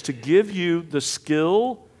promises to give you the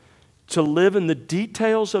skill to live in the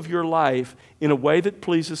details of your life in a way that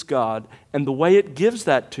pleases God, and the way it gives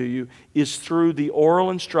that to you is through the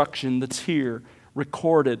oral instruction that's here,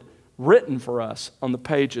 recorded, written for us on the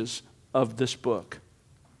pages of this book.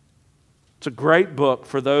 It's a great book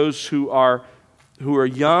for those who are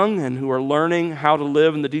young and who are learning how to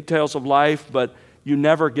live in the details of life, but you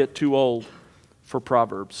never get too old for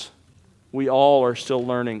Proverbs. We all are still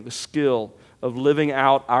learning the skill of living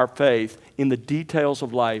out our faith in the details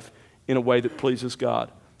of life in a way that pleases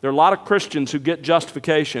God. There are a lot of Christians who get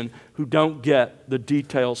justification who don't get the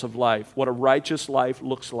details of life, what a righteous life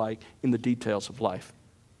looks like in the details of life.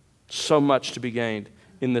 So much to be gained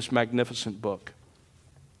in this magnificent book.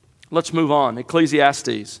 Let's move on.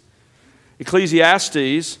 Ecclesiastes.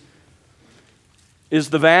 Ecclesiastes is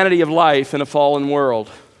the vanity of life in a fallen world.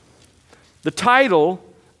 The title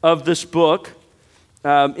of this book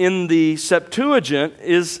in the Septuagint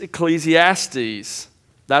is Ecclesiastes.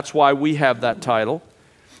 That's why we have that title.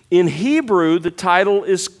 In Hebrew, the title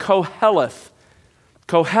is Koheleth.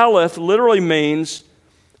 Koheleth literally means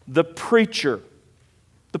the preacher,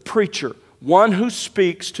 one who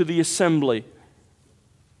speaks to the assembly.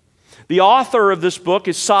 The author of this book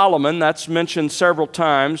is Solomon. That's mentioned several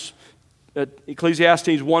times.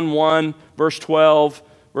 Ecclesiastes 1:1, verse 12,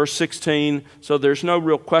 verse 16. So there's no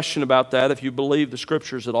real question about that if you believe the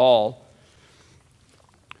Scriptures at all.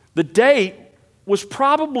 The date was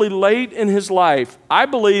probably late in his life. I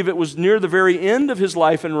believe it was near the very end of his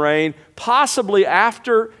life and reign, possibly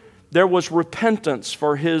after there was repentance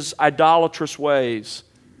for his idolatrous ways.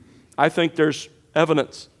 I think there's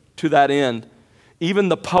evidence to that end. Even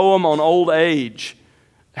the poem on old age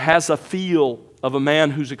has a feel of a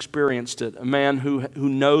man who's experienced it, a man who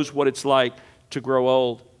knows what it's like to grow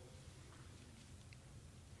old.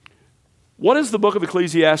 What is the book of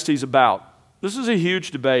Ecclesiastes about? This is a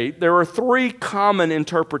huge debate. There are three common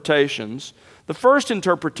interpretations. The first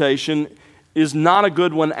interpretation is not a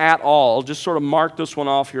good one at all. Just sort of mark this one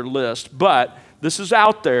off your list. But this is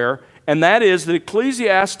out there, and that is that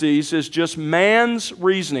Ecclesiastes is just man's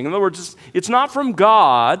reasoning. In other words, it's not from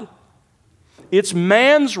God. It's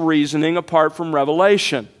man's reasoning apart from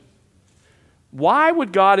revelation. Why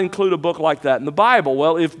would God include a book like that in the Bible?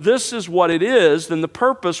 Well, if this is what it is, then the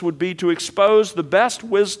purpose would be to expose the best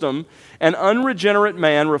wisdom an unregenerate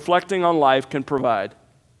man reflecting on life can provide.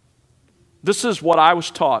 This is what I was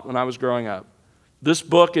taught when I was growing up. This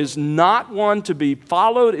book is not one to be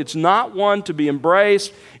followed. It's not one to be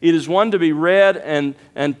embraced. It is one to be read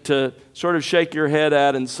and to sort of shake your head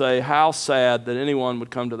at and say, how sad that anyone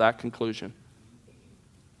would come to that conclusion.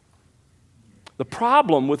 The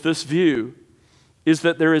problem with this view is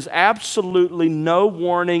that there is absolutely no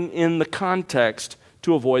warning in the context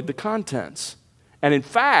to avoid the contents. And in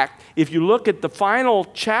fact, if you look at the final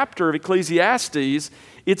chapter of Ecclesiastes,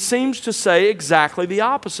 it seems to say exactly the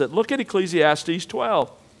opposite. Look at Ecclesiastes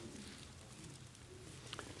 12.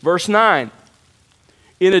 Verse 9.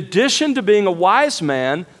 In addition to being a wise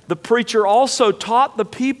man, the preacher also taught the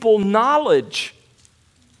people knowledge.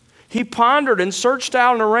 He pondered and searched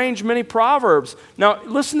out and arranged many proverbs. Now,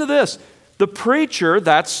 listen to this. The preacher,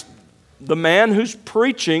 that's the man who's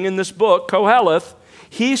preaching in this book, Koheleth,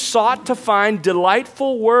 he sought to find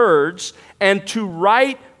delightful words and to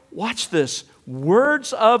write, watch this,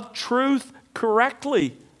 words of truth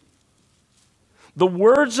correctly. The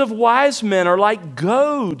words of wise men are like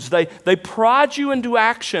goads. They prod you into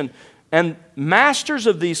action. And masters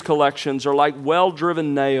of these collections are like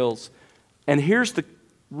well-driven nails. And here's the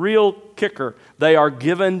real kicker. They are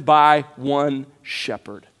given by one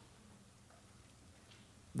shepherd.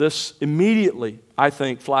 This immediately, I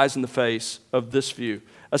think, flies in the face of this view.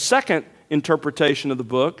 A second interpretation of the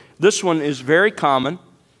book, this one is very common,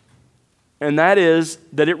 and that is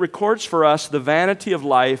that it records for us the vanity of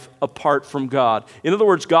life apart from God. In other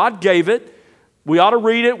words, God gave it. We ought to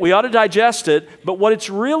read it. We ought to digest it. But what it's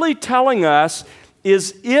really telling us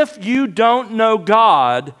is if you don't know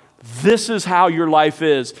God, this is how your life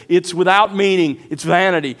is. It's without meaning. It's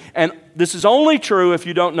vanity. And this is only true if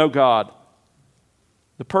you don't know God.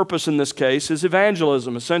 The purpose in this case is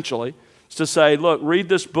evangelism, essentially. It's to say, look, read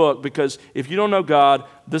this book because if you don't know God,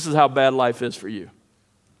 this is how bad life is for you.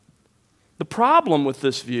 The problem with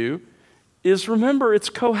this view is, remember,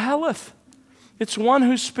 it's Koheleth. It's one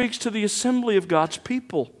who speaks to the assembly of God's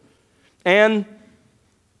people. And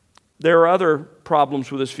there are other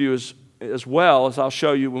problems with this view as well, as I'll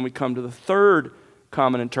show you when we come to the third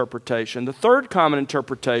common interpretation. The third common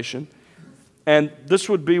interpretation, and this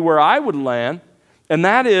would be where I would land, and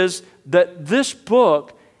that is that this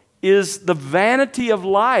book is the vanity of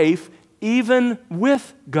life even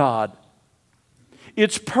with God.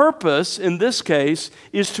 Its purpose, in this case,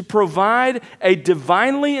 is to provide a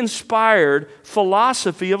divinely inspired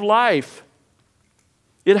philosophy of life.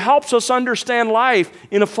 It helps us understand life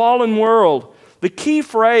in a fallen world. The key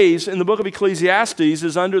phrase in the book of Ecclesiastes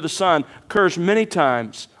is under the sun, occurs many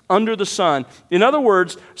times. Under the sun. In other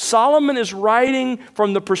words, Solomon is writing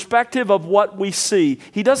from the perspective of what we see.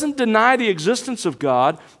 He doesn't deny the existence of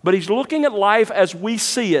God, but he's looking at life as we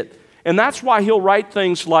see it. And that's why he'll write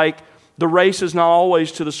things like, the race is not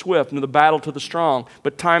always to the swift, nor the battle to the strong,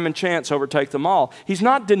 but time and chance overtake them all. He's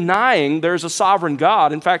not denying there's a sovereign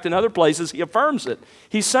God. In fact, in other places, he affirms it.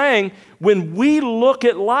 He's saying, when we look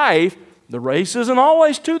at life, the race isn't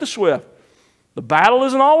always to the swift. The battle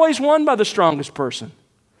isn't always won by the strongest person.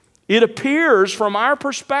 It appears from our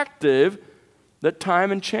perspective that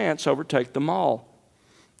time and chance overtake them all.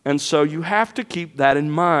 And so you have to keep that in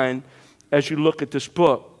mind as you look at this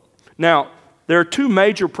book. Now, there are two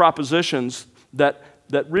major propositions that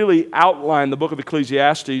really outline the book of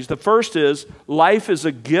Ecclesiastes. The first is, life is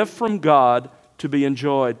a gift from God to be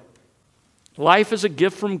enjoyed. Life is a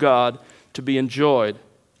gift from God to be enjoyed.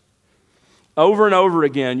 Over and over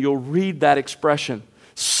again, you'll read that expression.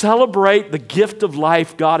 Celebrate the gift of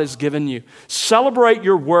life God has given you. Celebrate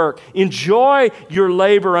your work. Enjoy your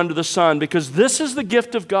labor under the sun because this is the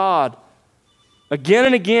gift of God. Again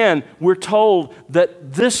and again, we're told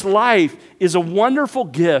that this life is a wonderful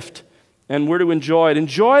gift and we're to enjoy it.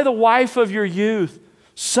 Enjoy the wife of your youth.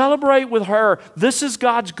 Celebrate with her. This is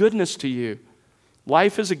God's goodness to you.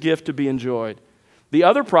 Life is a gift to be enjoyed. The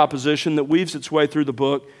other proposition that weaves its way through the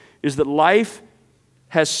book is that life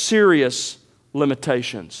has serious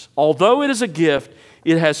limitations. Although it is a gift,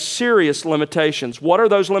 it has serious limitations. What are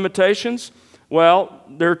those limitations? Well,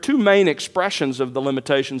 there are two main expressions of the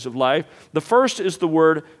limitations of life. The first is the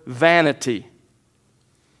word vanity.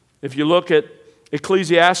 If you look at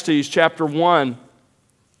Ecclesiastes chapter 1,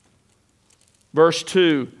 verse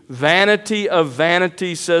 2, vanity of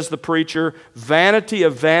vanities, says the preacher, vanity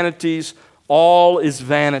of vanities, all is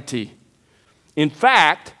vanity. In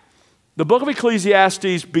fact, the book of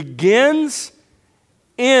Ecclesiastes begins,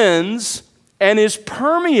 ends, and is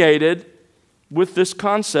permeated with this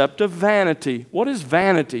concept of vanity. What is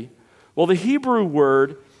vanity? Well, the Hebrew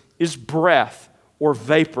word is breath or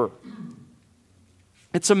vapor.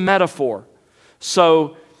 It's a metaphor.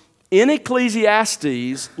 So, in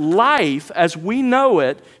Ecclesiastes, life as we know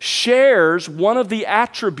it shares one of the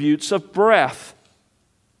attributes of breath.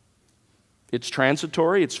 It's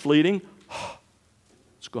transitory, it's fleeting,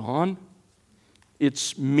 it's gone.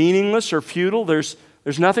 It's meaningless or futile. There's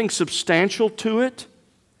nothing substantial to it.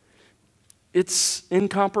 It's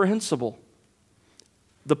incomprehensible.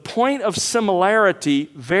 the point of similarity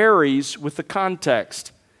varies with the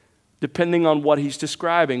context, depending on what he's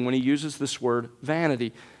describing when he uses this word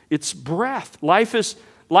vanity. It's breath. Life is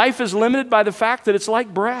limited by the fact that it's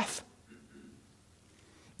like breath.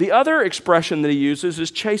 The other expression that he uses is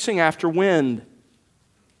chasing after wind.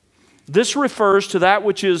 This refers to that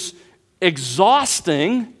which is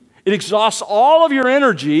exhausting. It exhausts all of your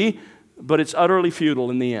energy, but it's utterly futile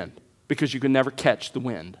in the end because you can never catch the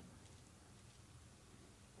wind.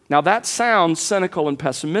 Now that sounds cynical and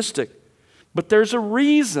pessimistic, but there's a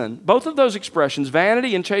reason. Both of those expressions,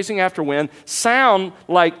 vanity and chasing after wind, sound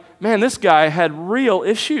like, man, this guy had real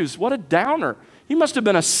issues. What a downer. He must have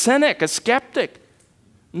been a cynic, a skeptic.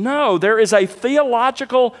 No, there is a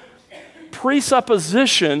theological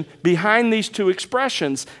presupposition behind these two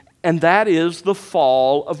expressions, and that is the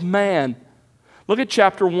fall of man. Look at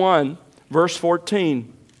chapter 1, verse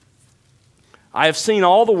 14. I have seen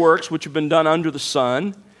all the works which have been done under the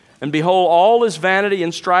sun, and behold, all is vanity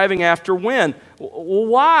and striving after wind.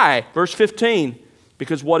 Why? Verse 15,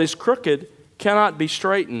 because what is crooked cannot be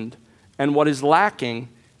straightened, and what is lacking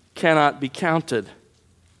cannot be counted.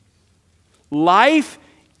 Life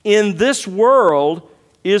in this world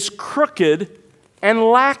is crooked and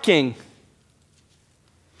lacking.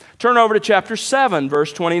 Turn over to chapter 7,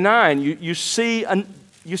 verse 29. You see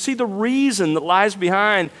the reason that lies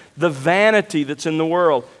behind the vanity that's in the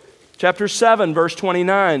world. Chapter 7, verse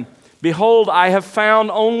 29. Behold, I have found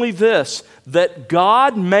only this, that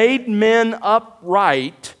God made men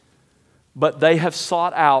upright, but they have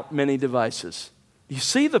sought out many devices. You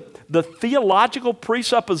see the theological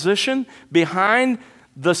presupposition behind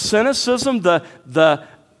the cynicism, the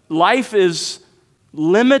life is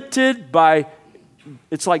limited by,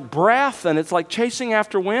 it's like breath and it's like chasing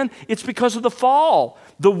after wind. It's because of the fall.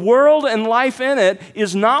 The world and life in it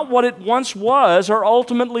is not what it once was or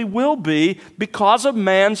ultimately will be because of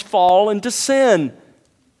man's fall into sin.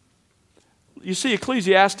 You see,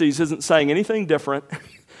 Ecclesiastes isn't saying anything different,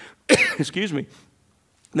 excuse me,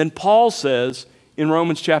 than Paul says in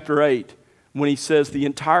Romans chapter 8, when he says the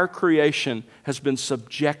entire creation has been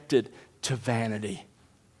subjected to vanity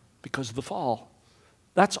because of the fall.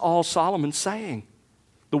 That's all Solomon's saying.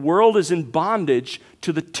 The world is in bondage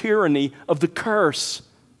to the tyranny of the curse.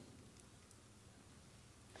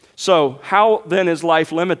 So, how then is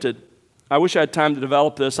life limited? I wish I had time to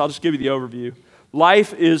develop this. I'll just give you the overview.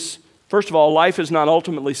 First of all, life is not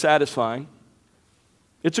ultimately satisfying.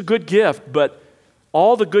 It's a good gift, but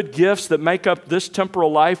all the good gifts that make up this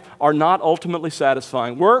temporal life are not ultimately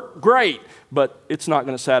satisfying. Work, great, but it's not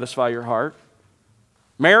going to satisfy your heart.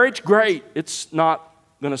 Marriage, great, it's not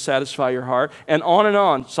going to satisfy your heart. And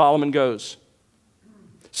on, Solomon goes.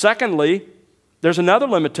 Secondly, there's another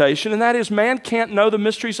limitation, and that is man can't know the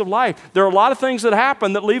mysteries of life. There are a lot of things that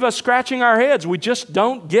happen that leave us scratching our heads. We just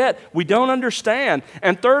don't get, we don't understand.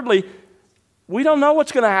 And thirdly, we don't know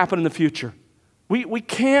what's going to happen in the future. We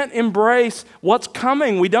can't embrace what's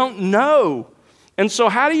coming. We don't know. And so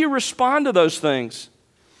how do you respond to those things?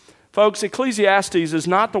 Folks, Ecclesiastes is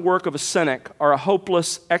not the work of a cynic or a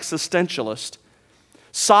hopeless existentialist.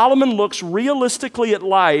 Solomon looks realistically at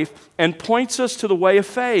life and points us to the way of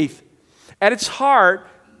faith. At its heart,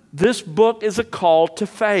 this book is a call to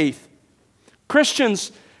faith.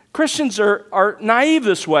 Christians are naive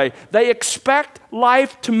this way. They expect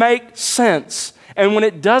life to make sense. And when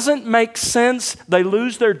it doesn't make sense, they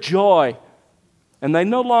lose their joy. And they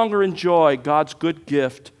no longer enjoy God's good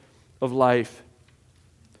gift of life.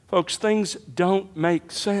 Folks, things don't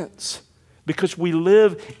make sense because we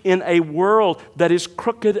live in a world that is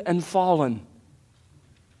crooked and fallen.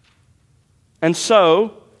 And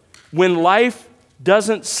so, when life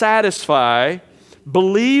doesn't satisfy,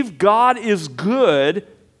 believe God is good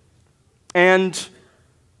and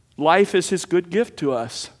life is His good gift to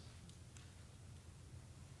us.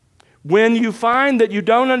 When you find that you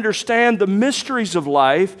don't understand the mysteries of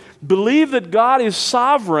life, believe that God is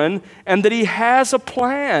sovereign and that He has a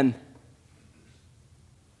plan.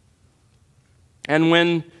 And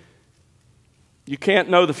when you can't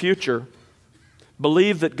know the future,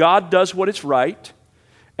 believe that God does what is right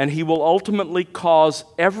and He will ultimately cause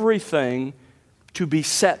everything to be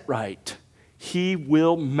set right. He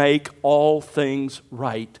will make all things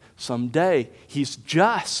right someday. He's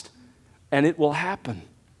just, and it will happen.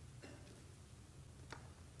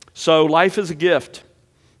 So life is a gift,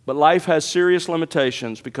 but life has serious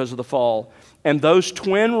limitations because of the fall. And those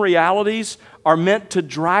twin realities are meant to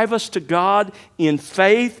drive us to God in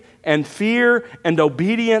faith and fear and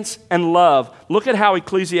obedience and love. Look at how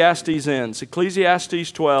Ecclesiastes ends.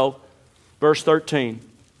 Ecclesiastes 12, verse 13.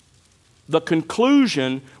 The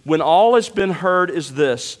conclusion, when all has been heard, is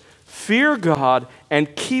this: fear God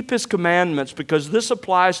and keep His commandments, because this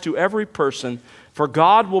applies to every person. For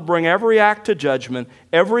God will bring every act to judgment,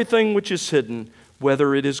 everything which is hidden,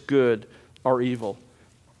 whether it is good or evil.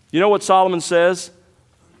 You know what Solomon says?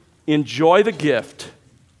 Enjoy the gift,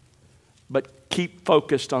 but keep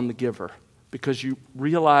focused on the giver, because you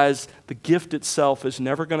realize the gift itself is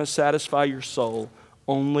never going to satisfy your soul.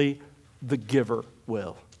 Only the giver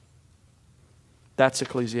will. That's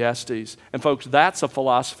Ecclesiastes. And folks, that's a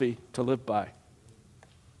philosophy to live by.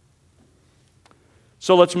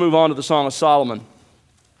 So let's move on to the Song of Solomon.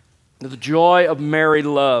 The joy of married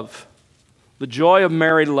love. The joy of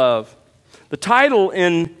married love. The title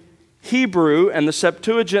in Hebrew and the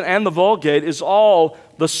Septuagint and the Vulgate is all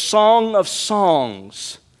the Song of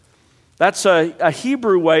Songs. That's a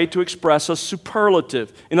Hebrew way to express a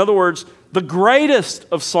superlative. In other words, the greatest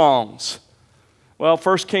of songs. Well,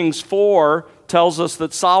 1 Kings 4 tells us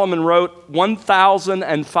that Solomon wrote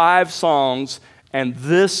 1,005 songs, and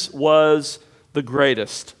this was the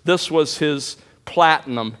greatest. This was his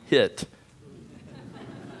platinum hit.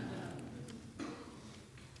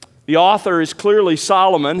 The author is clearly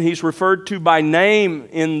Solomon. He's referred to by name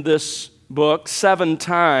in this book 7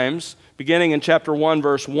 times, beginning in chapter 1,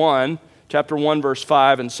 verse 1, chapter 1, verse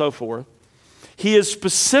 5, and so forth. He is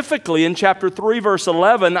specifically in chapter 3, verse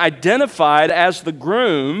 11, identified as the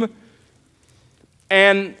groom,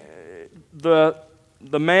 and the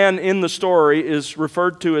man in the story is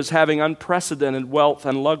referred to as having unprecedented wealth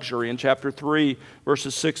and luxury in chapter 3,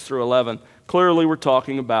 verses 6 through 11. Clearly, we're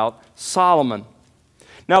talking about Solomon.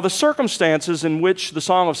 Now, the circumstances in which the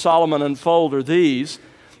Song of Solomon unfold are these.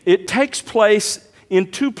 It takes place in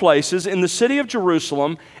 2 places, in the city of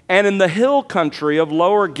Jerusalem and in the hill country of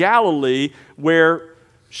Lower Galilee, where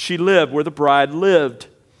she lived, where the bride lived.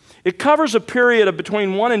 It covers a period of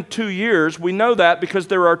between 1 and 2 years. We know that because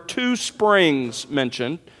there are 2 springs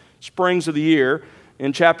mentioned, springs of the year,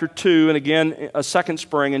 in chapter 2, and again a second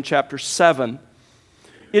spring in chapter 7.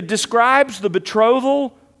 It describes the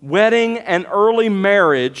betrothal, wedding, and early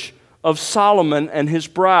marriage of Solomon and his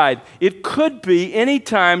bride. It could be any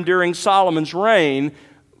time during Solomon's reign,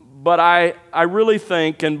 but I really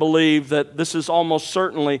think and believe that this is almost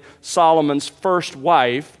certainly Solomon's first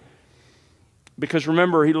wife, because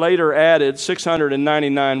remember, he later added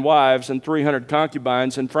 699 wives and 300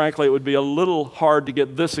 concubines, and frankly, it would be a little hard to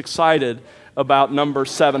get this excited about number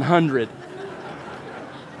 700.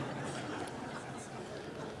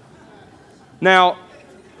 Now,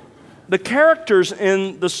 the characters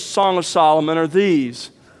in the Song of Solomon are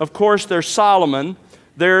these. Of course, there's Solomon.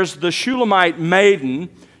 There's the Shulamite maiden.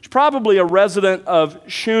 She's probably a resident of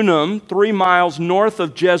Shunem, 3 miles north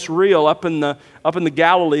of Jezreel, up in the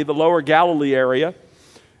Galilee, the lower Galilee area.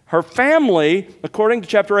 Her family, according to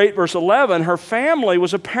chapter 8, verse 11, her family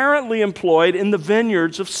was apparently employed in the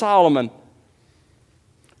vineyards of Solomon.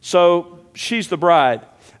 So she's the bride.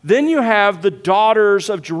 Then you have the daughters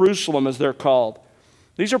of Jerusalem, as they're called.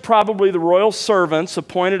 These are probably the royal servants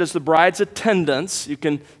appointed as the bride's attendants. You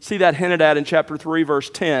can see that hinted at in chapter 3, verse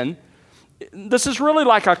 10. This is really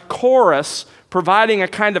like a chorus providing a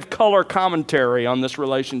kind of color commentary on this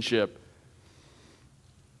relationship.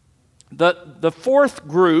 The fourth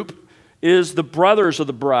group is the brothers of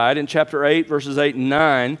the bride in chapter 8, verses 8 and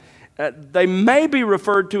 9. They may be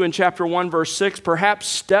referred to in chapter 1, verse 6,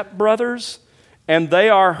 perhaps stepbrothers, and they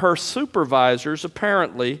are her supervisors,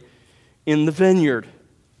 apparently, in the vineyard.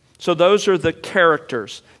 So those are the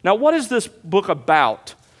characters. Now, what is this book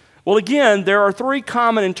about? Well, again, there are 3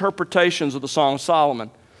 common interpretations of the Song of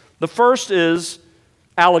Solomon. The first is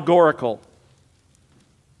allegorical.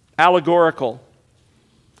 Allegorical.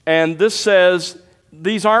 And this says,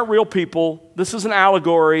 these aren't real people. This is an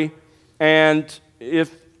allegory. And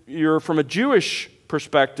if you're from a Jewish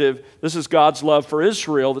perspective, this is God's love for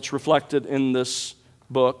Israel that's reflected in this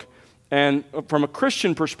book. And from a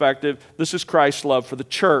Christian perspective, this is Christ's love for the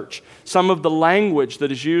church. Some of the language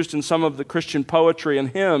that is used in some of the Christian poetry and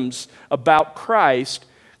hymns about Christ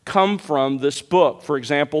come from this book. For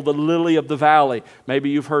example, the lily of the valley. Maybe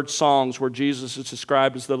you've heard songs where Jesus is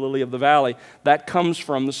described as the lily of the valley. That comes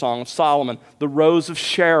from the Song of Solomon. The rose of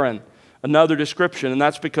Sharon, another description, and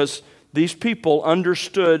that's because these people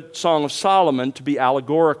understood Song of Solomon to be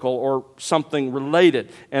allegorical or something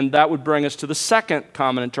related. And that would bring us to the second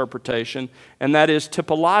common interpretation, and that is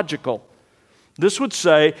typological. This would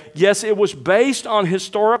say, yes, it was based on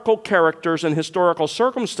historical characters and historical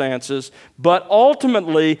circumstances, but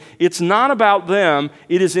ultimately it's not about them.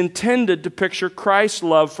 It is intended to picture Christ's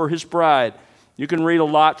love for his bride. You can read a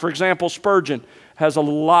lot. For example, Spurgeon has a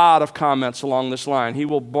lot of comments along this line. He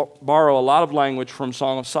will borrow a lot of language from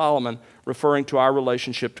Song of Solomon referring to our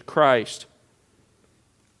relationship to Christ.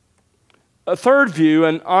 A third view,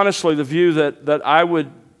 and honestly the view that I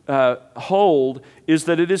would hold, is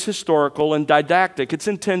that it is historical and didactic. It's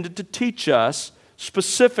intended to teach us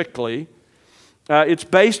specifically. It's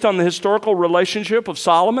based on the historical relationship of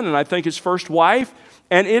Solomon and I think his first wife,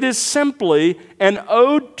 and it is simply an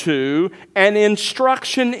ode to, an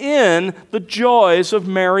instruction in the joys of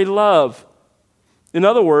married love. In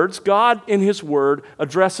other words, God in His Word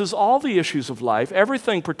addresses all the issues of life,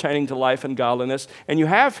 everything pertaining to life and godliness, and you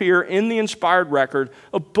have here in the inspired record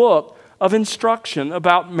a book of instruction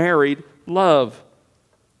about married love.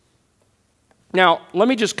 Now, let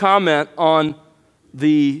me just comment on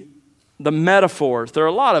the metaphors. There are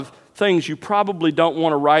a lot of things you probably don't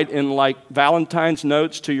want to write in like Valentine's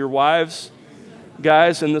notes to your wives,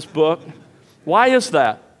 guys, in this book. Why is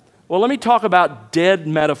that? Well, let me talk about dead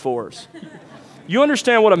metaphors. You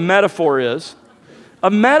understand what a metaphor is? A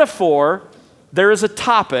metaphor, there is a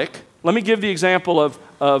topic. Let me give the example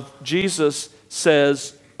of Jesus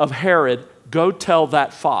says of Herod, go tell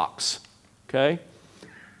that fox. Okay?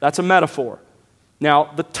 That's a metaphor. Now,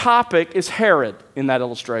 the topic is Herod in that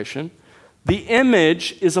illustration. The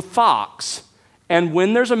image is a fox. And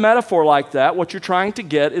when there's a metaphor like that, what you're trying to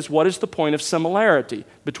get is what is the point of similarity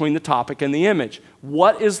between the topic and the image?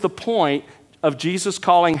 What is the point of Jesus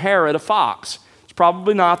calling Herod a fox? It's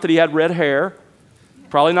probably not that he had red hair.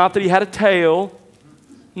 Probably not that he had a tail.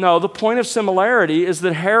 No, the point of similarity is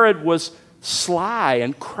that Herod was sly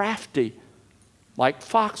and crafty, like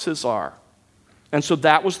foxes are. And so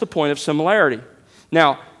that was the point of similarity.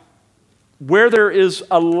 Now, where there is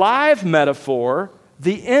a live metaphor,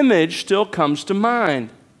 the image still comes to mind.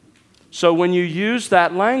 So when you use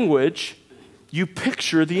that language, you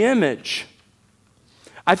picture the image.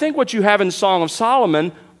 I think what you have in Song of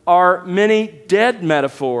Solomon are many dead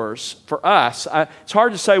metaphors for us. It's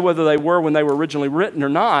hard to say whether they were when they were originally written or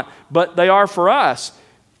not, but they are for us.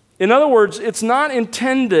 In other words, it's not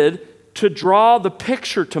intended to draw the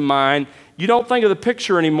picture to mind. You don't think of the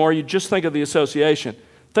picture anymore, you just think of the association.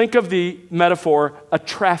 Think of the metaphor, a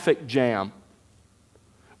traffic jam.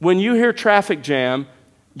 When you hear traffic jam,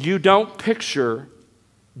 you don't picture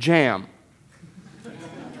jam.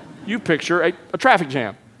 You picture a traffic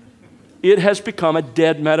jam. It has become a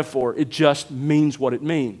dead metaphor. It just means what it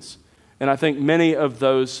means. And I think many of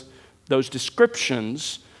those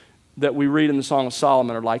descriptions that we read in the Song of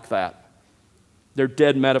Solomon are like that. They're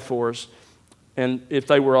dead metaphors. And if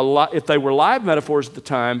they were live metaphors at the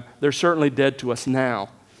time, they're certainly dead to us now.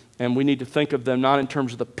 And we need to think of them not in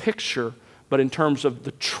terms of the picture, but in terms of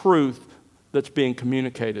the truth that's being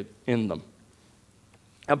communicated in them.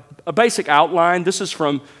 A basic outline, this is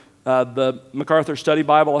from the MacArthur Study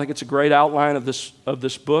Bible. I think it's a great outline of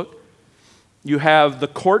this book. You have the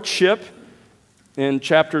courtship in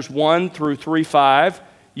chapters 1 through 3:5.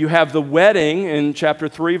 You have the wedding in chapter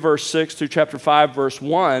 3, verse 6 through chapter 5, verse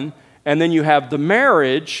 1. And then you have the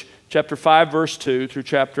marriage, chapter 5, verse 2 through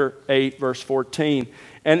chapter 8, verse 14.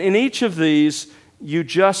 And in each of these, you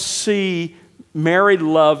just see married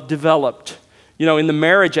love developed. You know, in the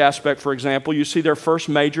marriage aspect, for example, you see their first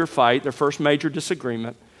major fight, their first major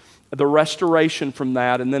disagreement, the restoration from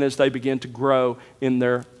that, and then as they begin to grow in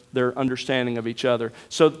their understanding of each other.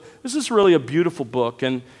 So this is really a beautiful book,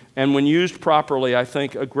 and when used properly, I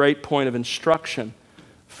think a great point of instruction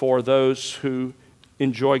for those who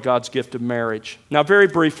enjoy God's gift of marriage. Now, very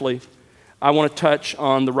briefly, I want to touch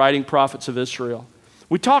on the writing prophets of Israel.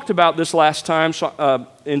 We talked about this last time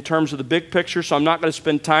in terms of the big picture, so I'm not going to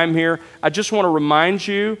spend time here. I just want to remind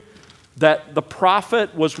you that the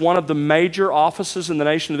prophet was one of the major offices in the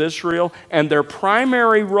nation of Israel, and their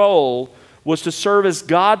primary role was to serve as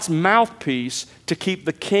God's mouthpiece to keep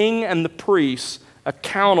the king and the priests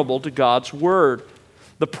accountable to God's word.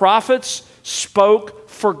 The prophets spoke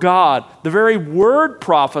for God. The very word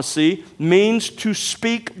prophecy means to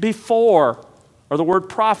speak before, or the word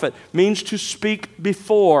prophet means to speak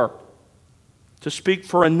before, to speak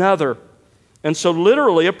for another. And so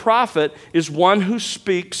literally a prophet is one who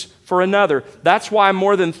speaks for another. That's why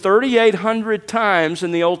more than 3,800 times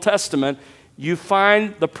in the Old Testament you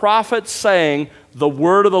find the prophets saying, the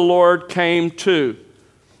word of the Lord came to,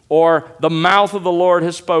 or the mouth of the Lord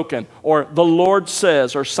has spoken, or the Lord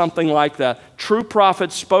says, or something like that. True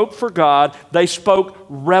prophets spoke for God. They spoke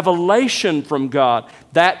revelation from God.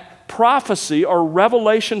 That prophecy or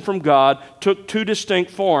revelation from God took two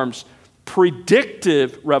distinct forms.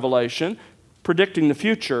 Predictive revelation, predicting the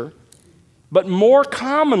future, but more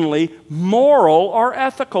commonly, moral or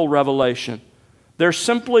ethical revelation. They're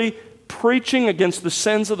simply preaching against the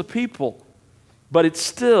sins of the people, but it's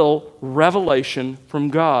still revelation from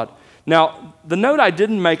God. Now, the note I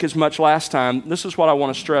didn't make as much last time, this is what I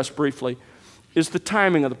want to stress briefly, is the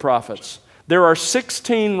timing of the prophets. There are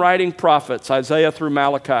 16 writing prophets, Isaiah through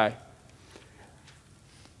Malachi.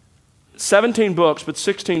 17 books, but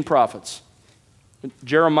 16 prophets.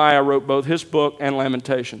 Jeremiah wrote both his book and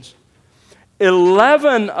Lamentations.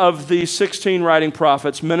 11 of these 16 writing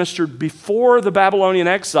prophets ministered before the Babylonian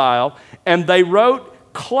exile, and they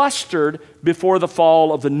wrote clustered before the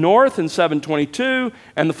fall of the north in 722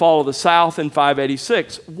 and the fall of the south in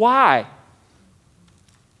 586. Why?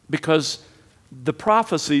 Because the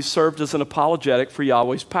prophecy served as an apologetic for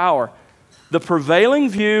Yahweh's power. The prevailing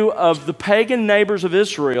view of the pagan neighbors of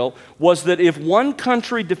Israel was that if one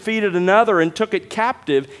country defeated another and took it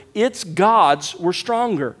captive, its gods were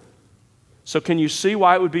stronger. So can you see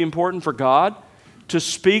why it would be important for God to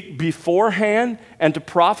speak beforehand and to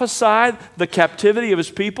prophesy the captivity of His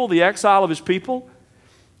people, the exile of His people?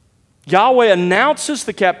 Yahweh announces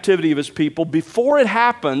the captivity of His people. Before it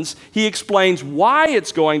happens, He explains why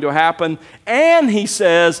it's going to happen, and He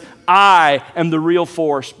says, I am the real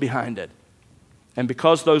force behind it. And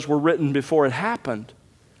because those were written before it happened,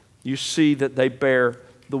 you see that they bear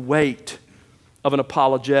the weight of an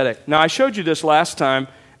apologetic. Now, I showed you this last time.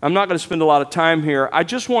 I'm not going to spend a lot of time here. I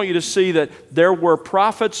just want you to see that there were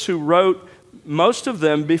prophets who wrote, most of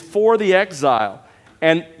them before the exile.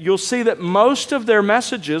 And you'll see that most of their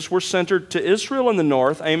messages were centered to Israel in the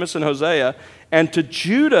north, Amos and Hosea, and to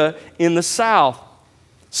Judah in the south.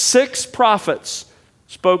 6 prophets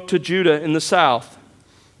spoke to Judah in the south.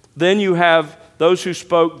 Then you have those who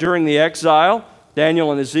spoke during the exile,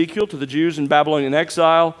 Daniel and Ezekiel, to the Jews in Babylonian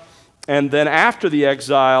exile. And then after the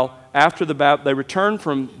exile, after they returned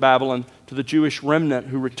from Babylon, to the Jewish remnant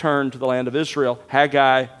who returned to the land of Israel,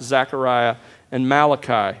 Haggai, Zechariah, and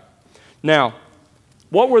Malachi. Now,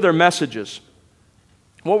 what were their messages?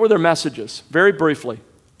 What were their messages? Very briefly,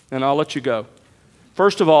 and I'll let you go.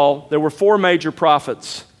 First of all, there were 4 major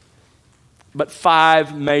prophets, but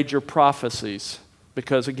 5 major prophecies.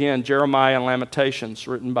 Because again, Jeremiah and Lamentations,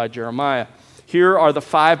 written by Jeremiah. Here are the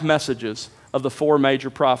 5 messages of the 4 major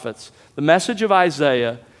prophets. The message of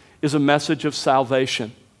Isaiah is a message of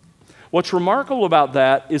salvation. What's remarkable about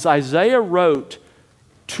that is Isaiah wrote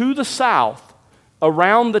to the south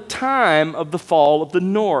around the time of the fall of the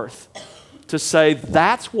north to say,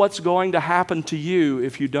 that's what's going to happen to you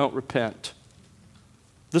if you don't repent.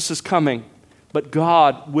 This is coming, but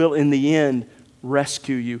God will in the end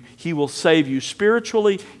rescue you. He will save you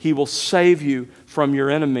spiritually. He will save you from your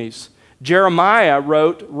enemies. Jeremiah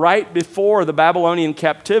wrote right before the Babylonian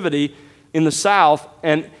captivity in the south,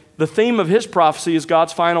 and the theme of his prophecy is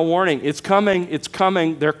God's final warning. It's coming,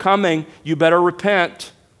 they're coming, you better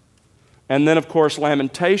repent. And then, of course,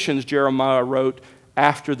 Lamentations, Jeremiah wrote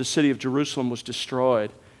after the city of Jerusalem was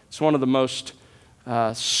destroyed. It's one of the most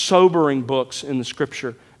sobering books in the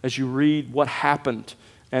Scripture as you read what happened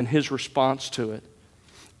and his response to it.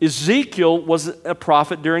 Ezekiel was a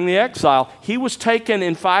prophet during the exile. He was taken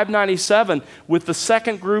in 597 with the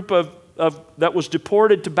second group that was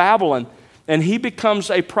deported to Babylon. And he becomes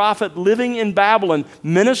a prophet living in Babylon,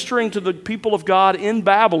 ministering to the people of God in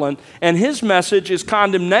Babylon. And his message is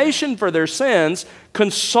condemnation for their sins,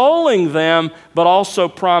 consoling them, but also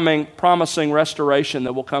promising restoration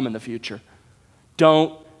that will come in the future.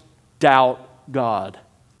 Don't doubt God.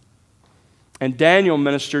 And Daniel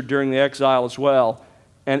ministered during the exile as well.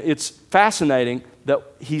 And it's fascinating that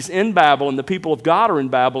he's in Babylon, the people of God are in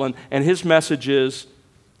Babylon, and his message is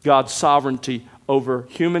God's sovereignty over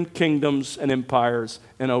human kingdoms and empires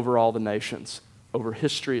and over all the nations, over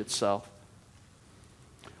history itself.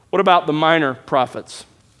 What about the minor prophets?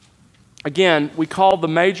 Again, we call the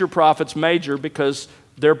major prophets major because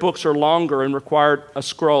their books are longer and required a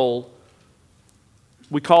scroll.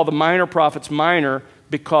 We call the minor prophets minor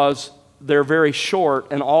because they're very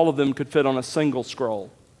short and all of them could fit on a single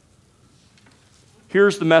scroll.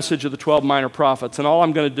 Here's the message of the 12 minor prophets, and all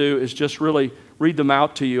I'm going to do is just really read them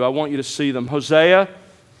out to you. I want you to see them. Hosea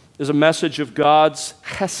is a message of God's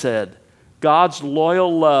chesed, God's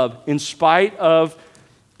loyal love. In spite of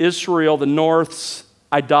Israel, the north's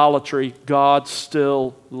idolatry, God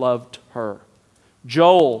still loved her.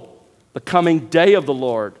 Joel, the coming day of the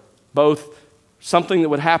Lord, both something that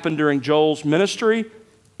would happen during Joel's ministry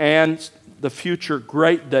and the future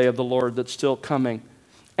great day of the Lord that's still coming.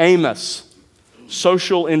 Amos,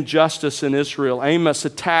 social injustice in Israel. Amos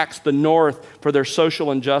attacks the north for their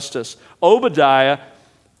social injustice. Obadiah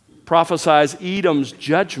prophesies Edom's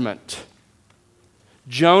judgment.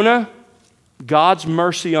 Jonah, God's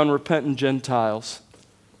mercy on repentant Gentiles.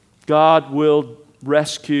 God will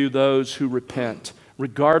rescue those who repent,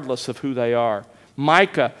 regardless of who they are.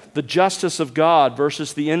 Micah, the justice of God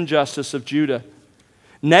versus the injustice of Judah.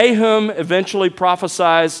 Nahum eventually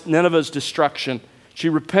prophesies Nineveh's destruction. She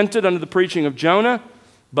repented under the preaching of Jonah,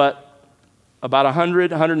 but about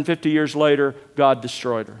 150 years later, God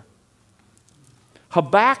destroyed her.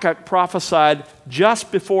 Habakkuk prophesied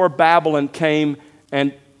just before Babylon came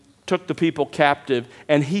and took the people captive,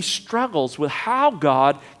 and he struggles with how,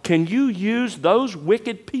 God, can you use those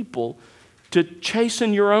wicked people to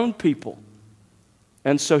chasten your own people?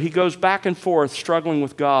 And so he goes back and forth struggling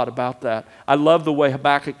with God about that. I love the way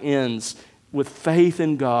Habakkuk ends with faith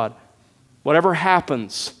in God. Whatever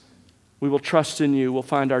happens, we will trust in you. We'll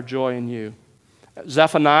find our joy in you.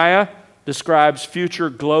 Zephaniah describes future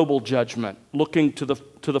global judgment, looking to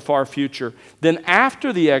the far future. Then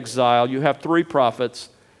after the exile, you have three prophets.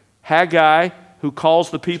 Haggai, who calls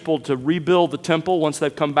the people to rebuild the temple once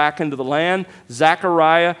they've come back into the land.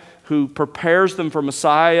 Zechariah, who prepares them for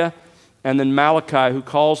Messiah. And then Malachi, who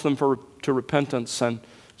calls them to repentance and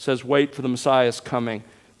says, wait for the Messiah's coming.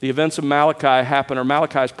 The events of Malachi happen, or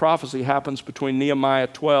Malachi's prophecy happens between Nehemiah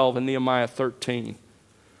 12 and Nehemiah 13.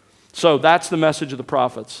 So that's the message of the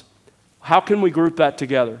prophets. How can we group that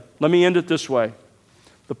together? Let me end it this way.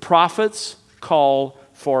 The prophets call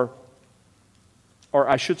for, or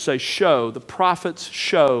I should say the prophets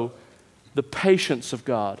show the patience of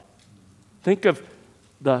God. Think of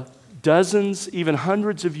the dozens, even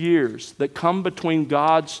hundreds of years that come between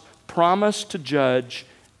God's promise to judge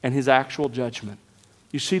and his actual judgment.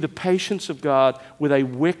 You see the patience of God with a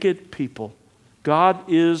wicked people. God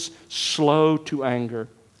is slow to anger.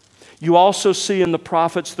 You also see in the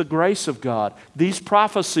prophets the grace of God. These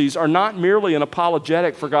prophecies are not merely an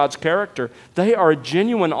apologetic for God's character. They are a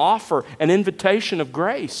genuine offer, an invitation of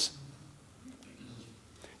grace.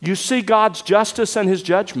 You see God's justice and his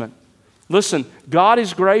judgment. Listen, God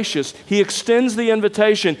is gracious. He extends the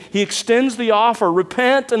invitation. He extends the offer.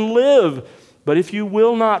 Repent and live. But if you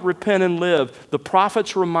will not repent and live, the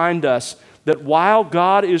prophets remind us that while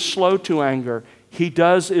God is slow to anger, he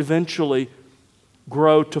does eventually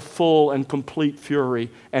grow to full and complete fury,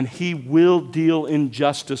 and he will deal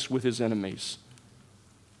injustice with his enemies.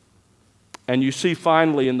 And you see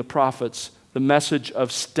finally in the prophets the message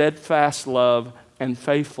of steadfast love and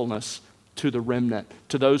faithfulness to the remnant,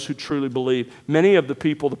 to those who truly believe. Many of the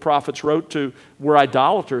people the prophets wrote to were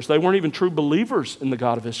idolaters. They weren't even true believers in the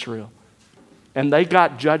God of Israel. And they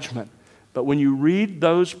got judgment. But when you read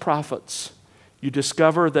those prophets, you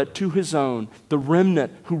discover that to his own, the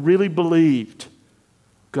remnant who really believed,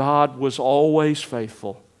 God was always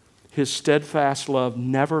faithful. His steadfast love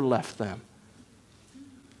never left them.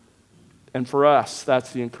 And for us,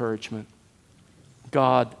 that's the encouragement.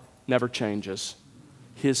 God never changes.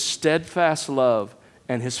 His steadfast love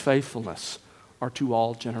and his faithfulness are to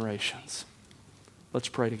all generations. Let's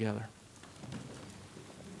pray together.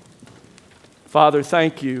 Father,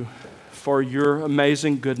 thank you for your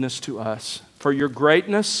amazing goodness to us, for your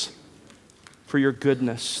greatness, for your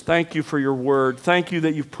goodness. Thank you for your word. Thank you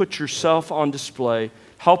that you've put yourself on display.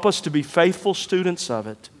 Help us to be faithful students of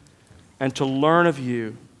it and to learn of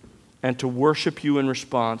you and to worship you in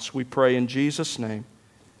response. We pray in Jesus' name.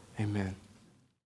 Amen.